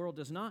though the world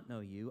does not know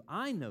you,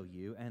 I know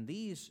you, and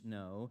these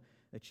know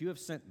that you have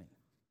sent me.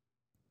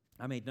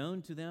 I made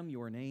known to them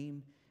your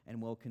name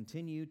and will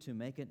continue to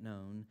make it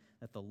known,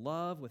 that the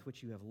love with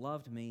which you have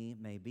loved me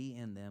may be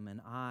in them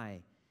and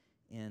I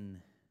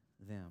in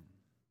them.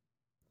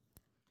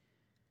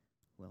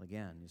 Well,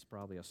 again, it's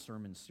probably a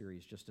sermon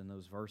series just in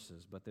those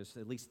verses, but there's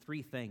at least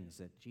three things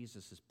that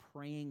Jesus is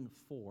praying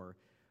for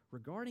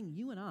regarding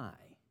you and I.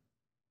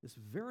 This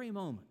very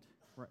moment,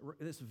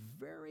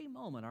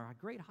 our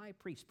great high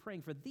priest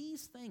praying for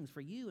these things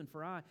for you and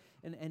for I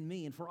and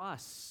me and for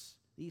us.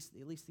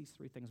 At least these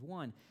three things.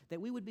 One,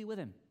 that we would be with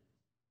him.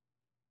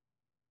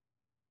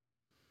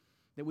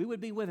 That we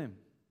would be with him.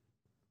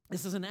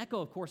 This is an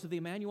echo, of course, of the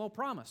Emmanuel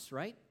promise,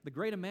 right? The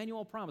great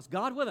Emmanuel promise.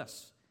 God with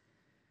us.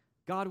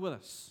 God with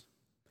us.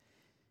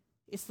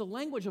 It's the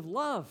language of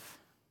love.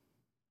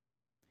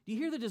 Do you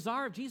hear the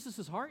desire of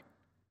Jesus' heart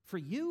for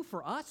you,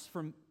 for us,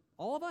 from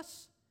all of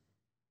us?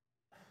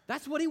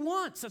 That's what he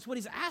wants. That's what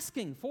he's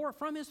asking for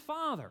from his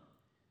Father.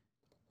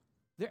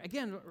 There,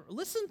 again,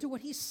 listen to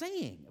what he's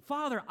saying.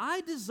 Father,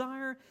 I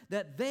desire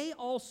that they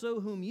also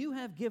whom you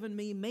have given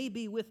me may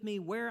be with me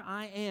where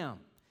I am.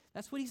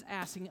 That's what he's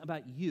asking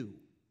about you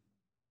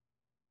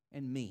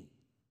and me.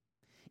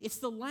 It's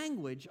the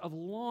language of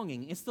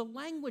longing. It's the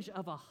language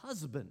of a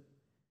husband.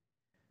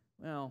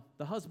 Well,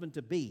 the husband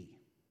to be.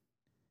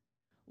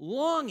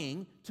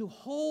 Longing to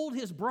hold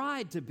his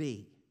bride to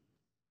be.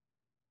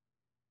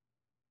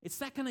 It's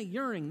that kind of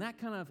yearning, that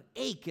kind of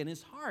ache in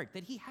his heart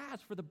that he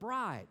has for the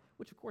bride,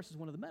 which of course is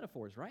one of the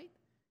metaphors, right?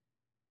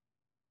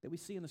 That we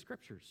see in the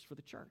scriptures for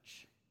the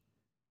church.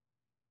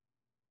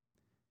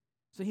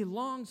 So he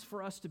longs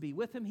for us to be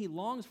with him. He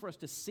longs for us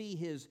to see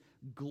his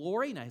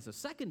glory. Now, it's the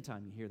second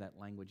time you hear that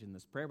language in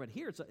this prayer, but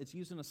here it's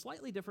used in a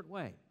slightly different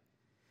way.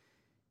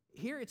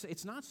 Here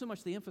it's not so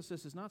much, the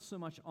emphasis is not so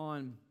much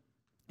on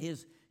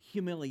his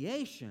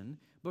humiliation,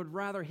 but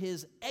rather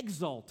his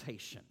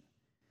exaltation.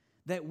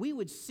 That we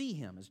would see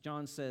him, as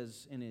John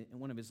says in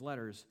one of his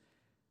letters,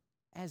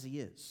 as he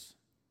is.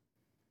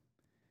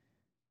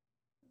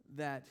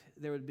 That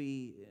there would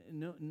be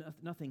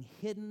nothing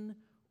hidden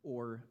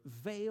or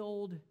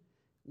veiled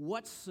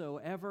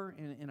whatsoever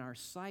in our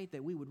sight,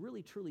 that we would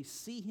really truly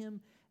see him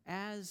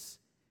as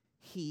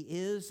he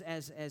is,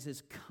 as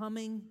his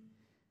coming,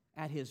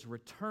 at his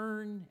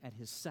return, at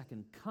his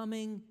second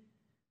coming,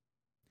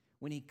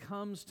 when he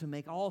comes to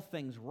make all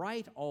things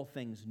right, all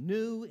things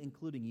new,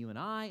 including you and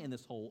I, and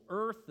this whole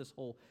earth, this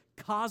whole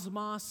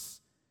cosmos.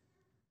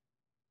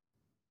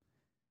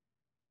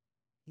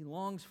 He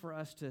longs for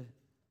us to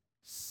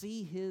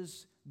see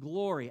his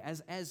glory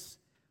as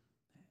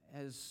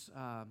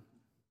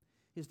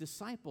his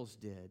disciples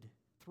did,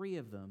 3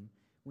 of them,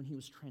 when he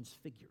was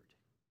transfigured.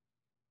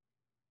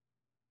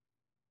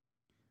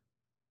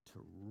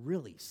 To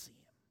really see him.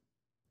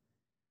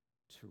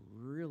 To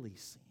really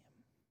see him.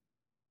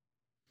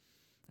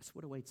 That's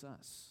what awaits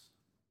us.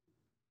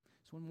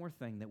 It's one more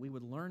thing, that we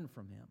would learn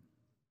from him.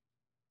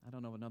 I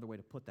don't know another way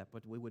to put that,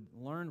 but we would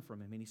learn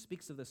from him. And he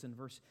speaks of this in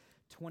verse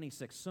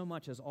 26. So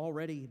much has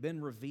already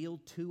been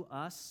revealed to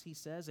us, he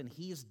says, and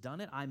he's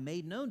done it. I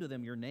made known to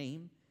them your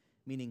name,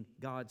 meaning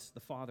God's, the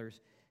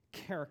Father's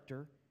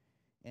character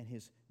and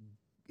his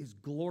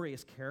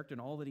glorious character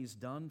and all that he's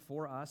done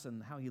for us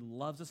and how he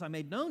loves us. I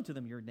made known to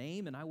them your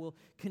name, and I will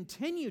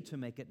continue to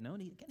make it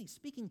known. Again, he's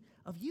speaking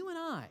of you and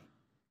I.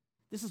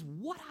 This is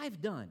what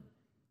I've done.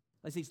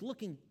 As he's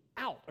looking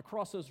out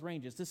across those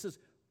ranges, this is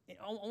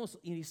almost,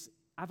 it's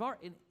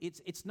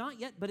not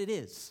yet, but it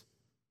is.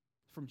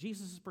 From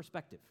Jesus'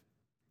 perspective.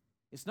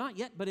 It's not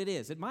yet, but it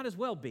is. It might as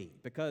well be,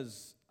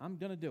 because I'm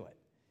going to do it.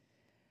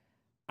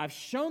 I've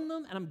shown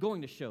them, and I'm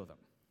going to show them.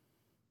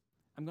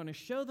 I'm going to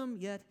show them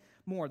yet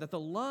more, that the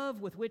love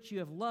with which you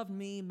have loved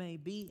me may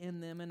be in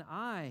them, and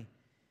I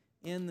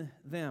in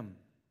them.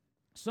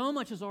 So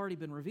much has already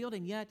been revealed,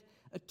 and yet,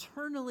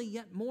 eternally,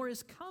 yet more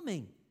is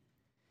coming.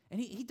 And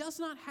he does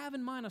not have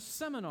in mind a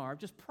seminar of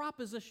just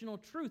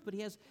propositional truth, but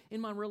he has in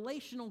mind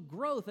relational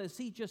growth as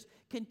he just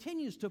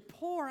continues to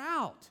pour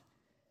out,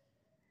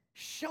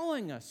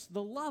 showing us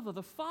the love of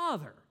the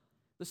Father,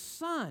 the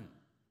Son,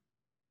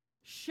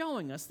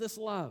 showing us this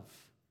love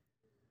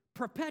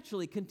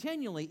perpetually,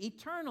 continually,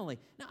 eternally.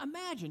 Now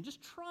imagine,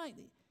 just try.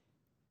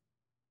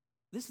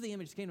 This is the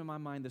image that came to my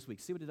mind this week.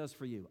 See what it does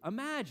for you.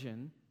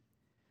 Imagine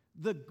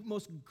the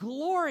most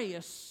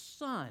glorious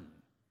sun,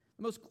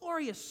 the most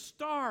glorious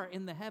star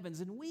in the heavens,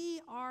 and we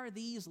are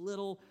these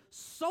little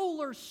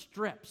solar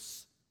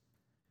strips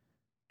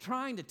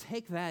trying to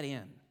take that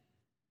in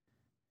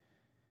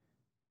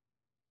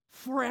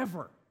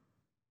forever.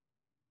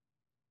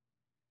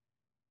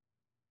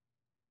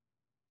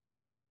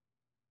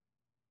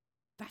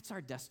 That's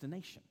our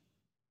destination.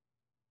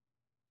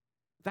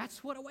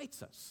 That's what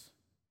awaits us.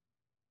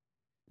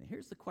 Now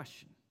here's the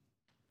question.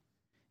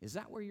 Is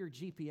that where your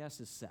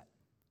GPS is set?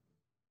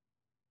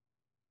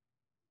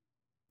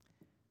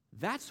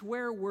 That's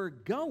where we're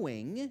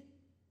going,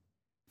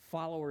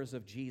 followers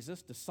of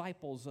Jesus,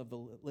 disciples of the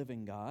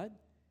living God.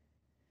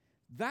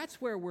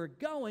 That's where we're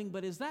going,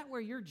 but is that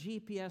where your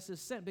GPS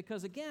is set?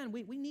 Because again,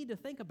 we need to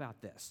think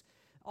about this.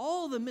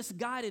 All the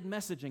misguided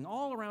messaging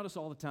all around us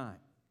all the time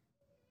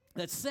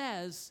that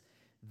says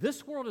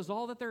this world is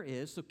all that there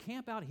is, so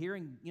camp out here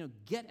and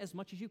get as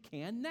much as you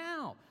can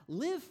now.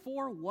 Live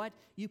for what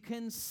you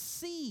can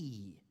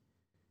see.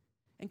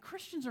 And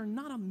Christians are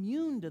not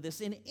immune to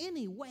this in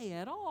any way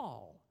at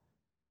all.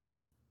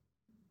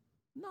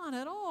 Not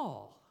at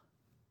all.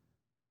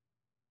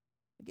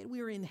 Again, we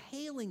are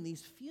inhaling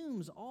these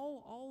fumes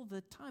all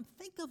the time.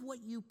 Think of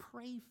what you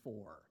pray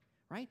for,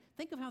 right?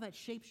 Think of how that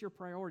shapes your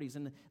priorities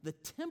and the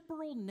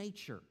temporal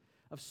nature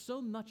of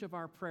so much of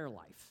our prayer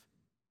life.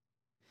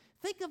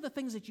 Think of the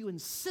things that you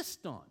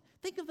insist on.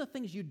 Think of the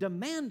things you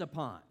demand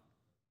upon.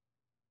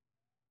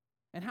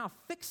 And how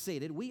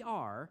fixated we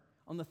are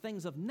on the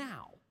things of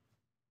now.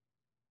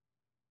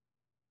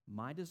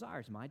 My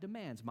desires, my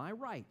demands, my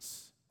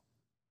rights.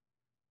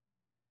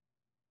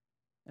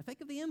 And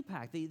think of the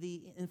impact,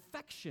 the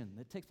infection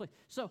that takes place.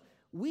 So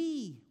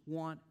we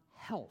want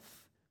health.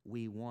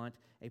 We want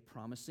a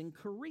promising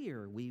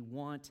career. We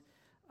want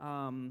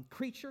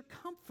creature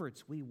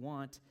comforts. We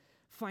want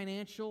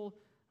financial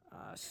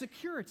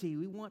security.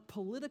 We want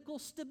political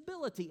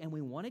stability, and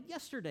we want it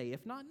yesterday,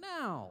 if not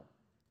now.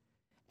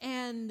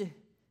 And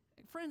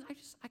friends, I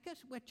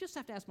just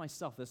have to ask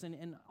myself this,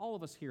 and all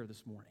of us here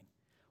this morning.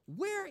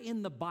 Where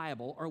in the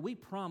Bible are we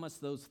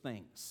promised those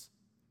things?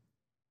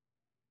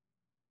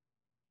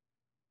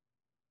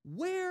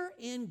 Where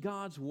in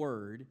God's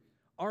Word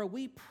are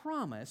we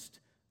promised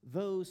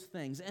those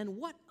things? And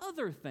what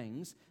other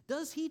things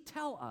does He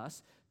tell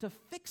us to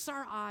fix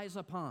our eyes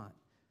upon,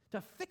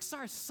 to fix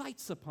our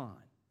sights upon,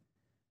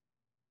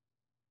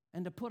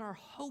 and to put our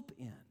hope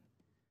in?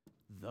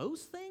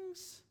 Those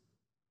things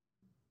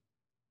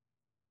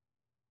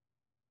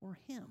or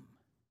Him?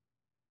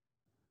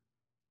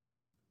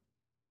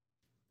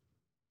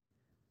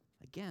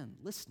 Again,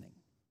 listening.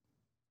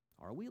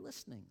 Are we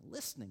listening?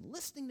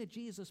 Listening to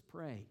Jesus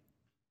pray.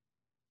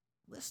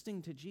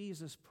 Listening to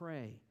Jesus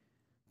pray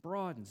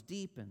broadens,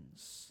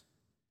 deepens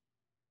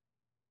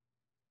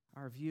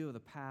our view of the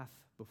path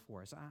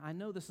before us. I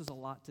know this is a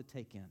lot to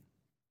take in.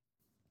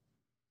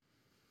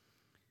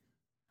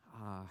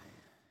 I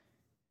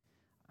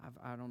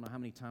don't know how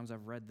many times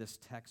I've read this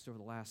text over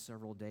the last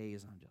several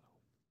days. I'm just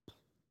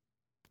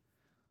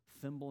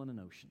thimble in an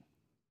ocean.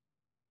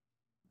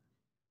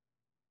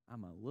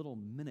 I'm a little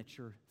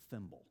miniature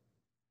thimble.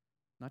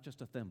 Not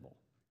just a thimble.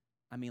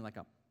 I mean like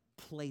a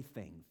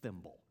plaything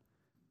thimble.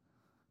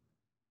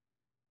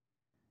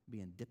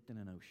 Being dipped in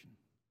an ocean.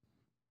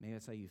 Maybe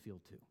that's how you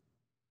feel too.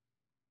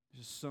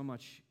 There's just so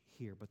much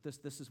here, but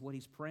this is what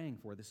he's praying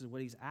for. This is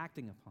what he's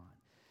acting upon.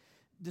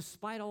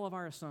 Despite all of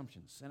our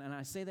assumptions, and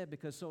I say that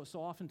because so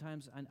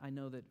oftentimes I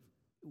know that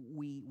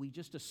we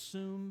just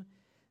assume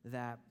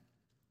that,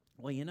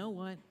 well, you know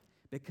what?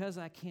 Because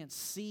I can't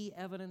see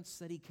evidence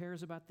that he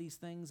cares about these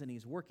things and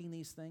he's working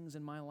these things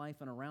in my life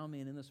and around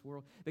me and in this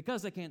world,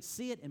 because I can't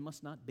see it, it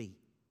must not be.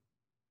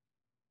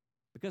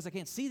 Because I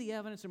can't see the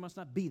evidence, there must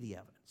not be the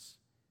evidence.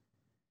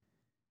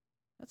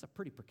 That's a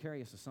pretty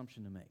precarious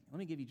assumption to make. Let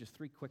me give you just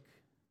 3 quick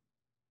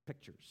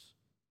pictures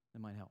that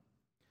might help.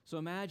 So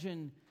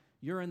imagine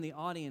you're in the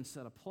audience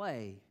at a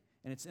play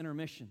and it's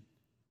intermission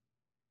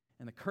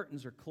and the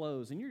curtains are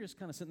closed and you're just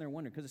kind of sitting there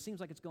wondering because it seems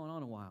like it's going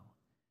on a while.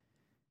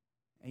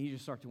 And you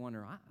just start to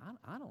wonder,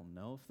 I don't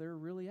know if they're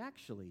really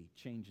actually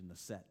changing the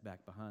set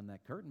back behind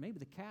that curtain. Maybe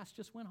the cast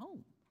just went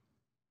home.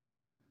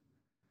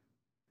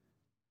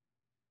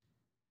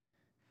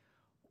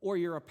 Or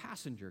you're a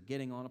passenger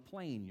getting on a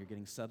plane, you're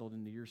getting settled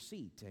into your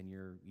seat, and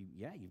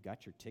you've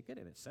got your ticket,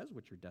 and it says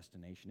what your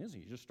destination is,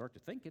 and you just start to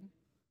thinking,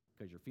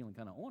 because you're feeling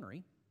kind of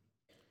ornery.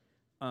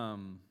 I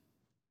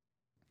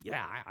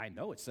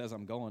know it says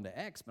I'm going to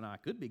X, but I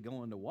could be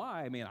going to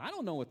Y. I mean, I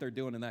don't know what they're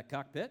doing in that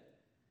cockpit.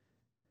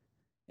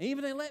 And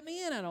even if they let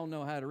me in, I don't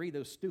know how to read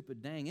those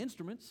stupid dang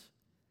instruments.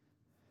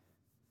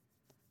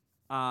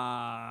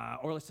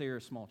 Or let's say you're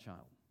a small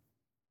child,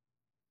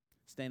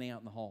 standing out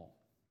in the hall.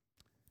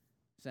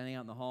 Standing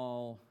out in the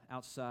hall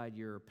outside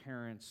your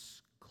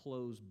parents'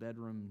 closed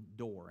bedroom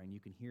door, and you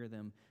can hear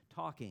them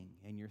talking,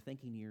 and you're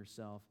thinking to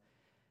yourself,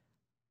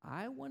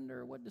 I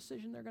wonder what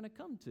decision they're going to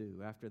come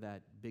to after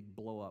that big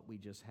blow-up we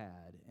just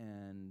had,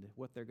 and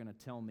what they're going to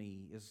tell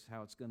me is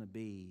how it's going to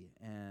be,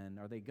 and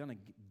are they going to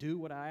do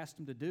what I asked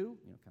them to do?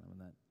 Kind of in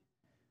that.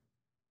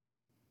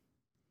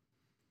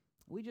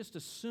 We just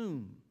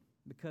assume,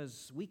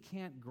 because we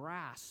can't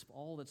grasp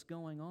all that's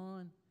going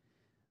on,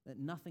 that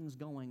nothing's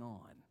going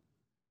on.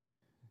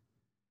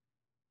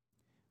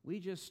 We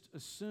just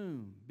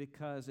assume,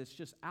 because it's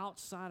just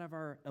outside of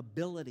our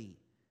ability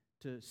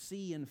to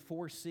see and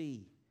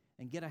foresee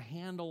and get a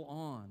handle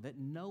on, that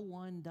no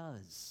one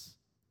does.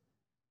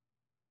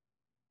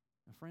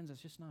 Now, friends,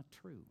 that's just not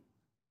true.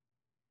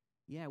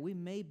 Yeah, we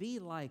may be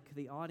like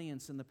the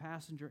audience and the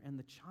passenger and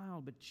the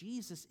child, but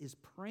Jesus is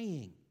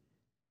praying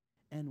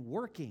and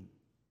working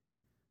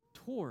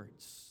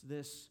towards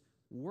this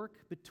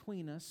work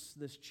between us,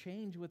 this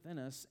change within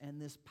us,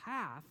 and this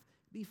path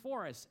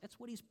before us. That's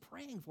what he's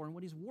praying for and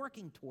what he's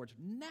working towards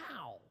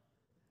now.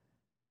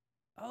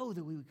 Oh,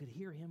 that we could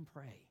hear him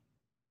pray.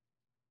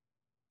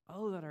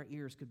 Oh, that our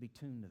ears could be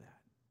tuned to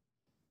that.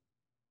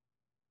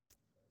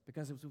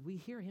 Because as we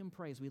hear him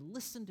pray, as we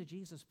listen to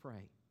Jesus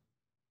pray,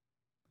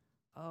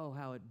 oh,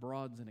 how it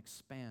broadens and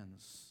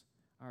expands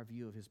our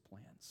view of his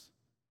plans.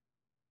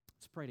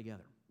 Let's pray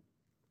together.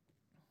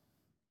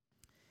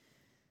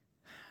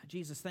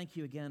 Jesus, thank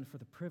you again for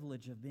the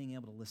privilege of being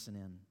able to listen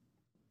in.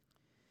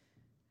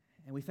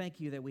 And we thank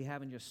you that we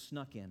haven't just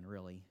snuck in,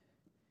 really,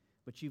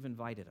 but you've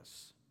invited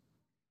us.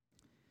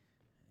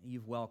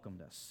 You've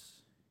welcomed us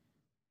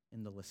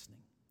in the listening.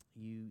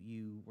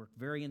 You were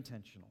very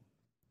intentional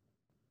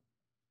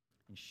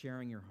in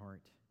sharing your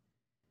heart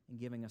and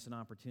giving us an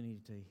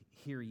opportunity to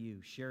hear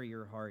you, share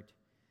your heart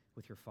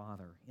with your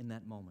Father in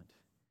that moment.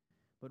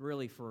 But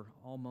really, for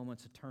all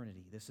moments,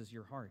 eternity, this is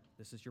your heart.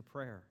 This is your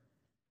prayer.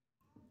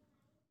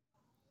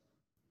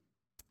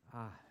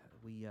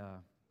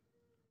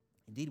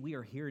 Indeed, we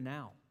are here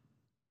now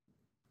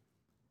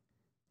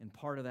in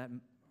part of that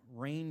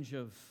range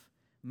of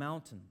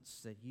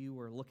mountains that you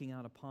were looking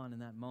out upon in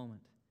that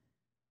moment.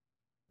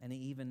 And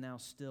even now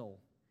still,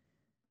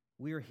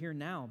 we are here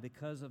now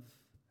because of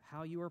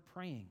how you are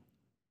praying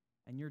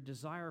and your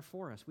desire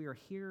for us. We are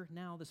here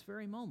now this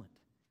very moment.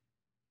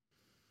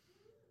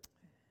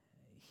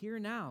 Here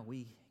now,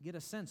 we get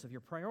a sense of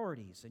your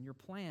priorities and your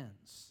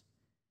plans.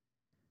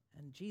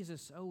 And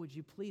Jesus, oh, would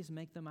you please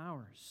make them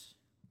ours?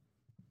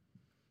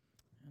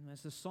 And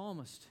as the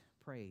psalmist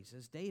prays,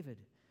 as David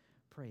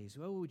prays,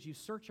 oh, would you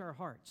search our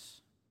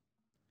hearts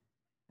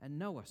and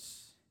know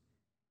us?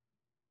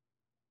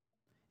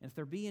 And if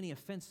there be any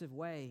offensive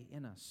way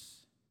in us,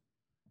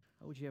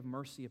 oh, would you have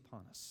mercy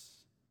upon us?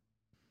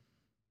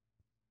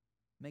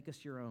 Make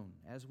us your own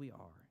as we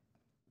are,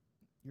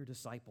 your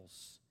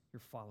disciples,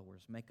 your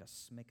followers. Make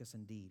us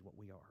indeed what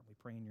we are. We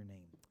pray in your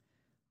name.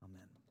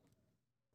 Amen.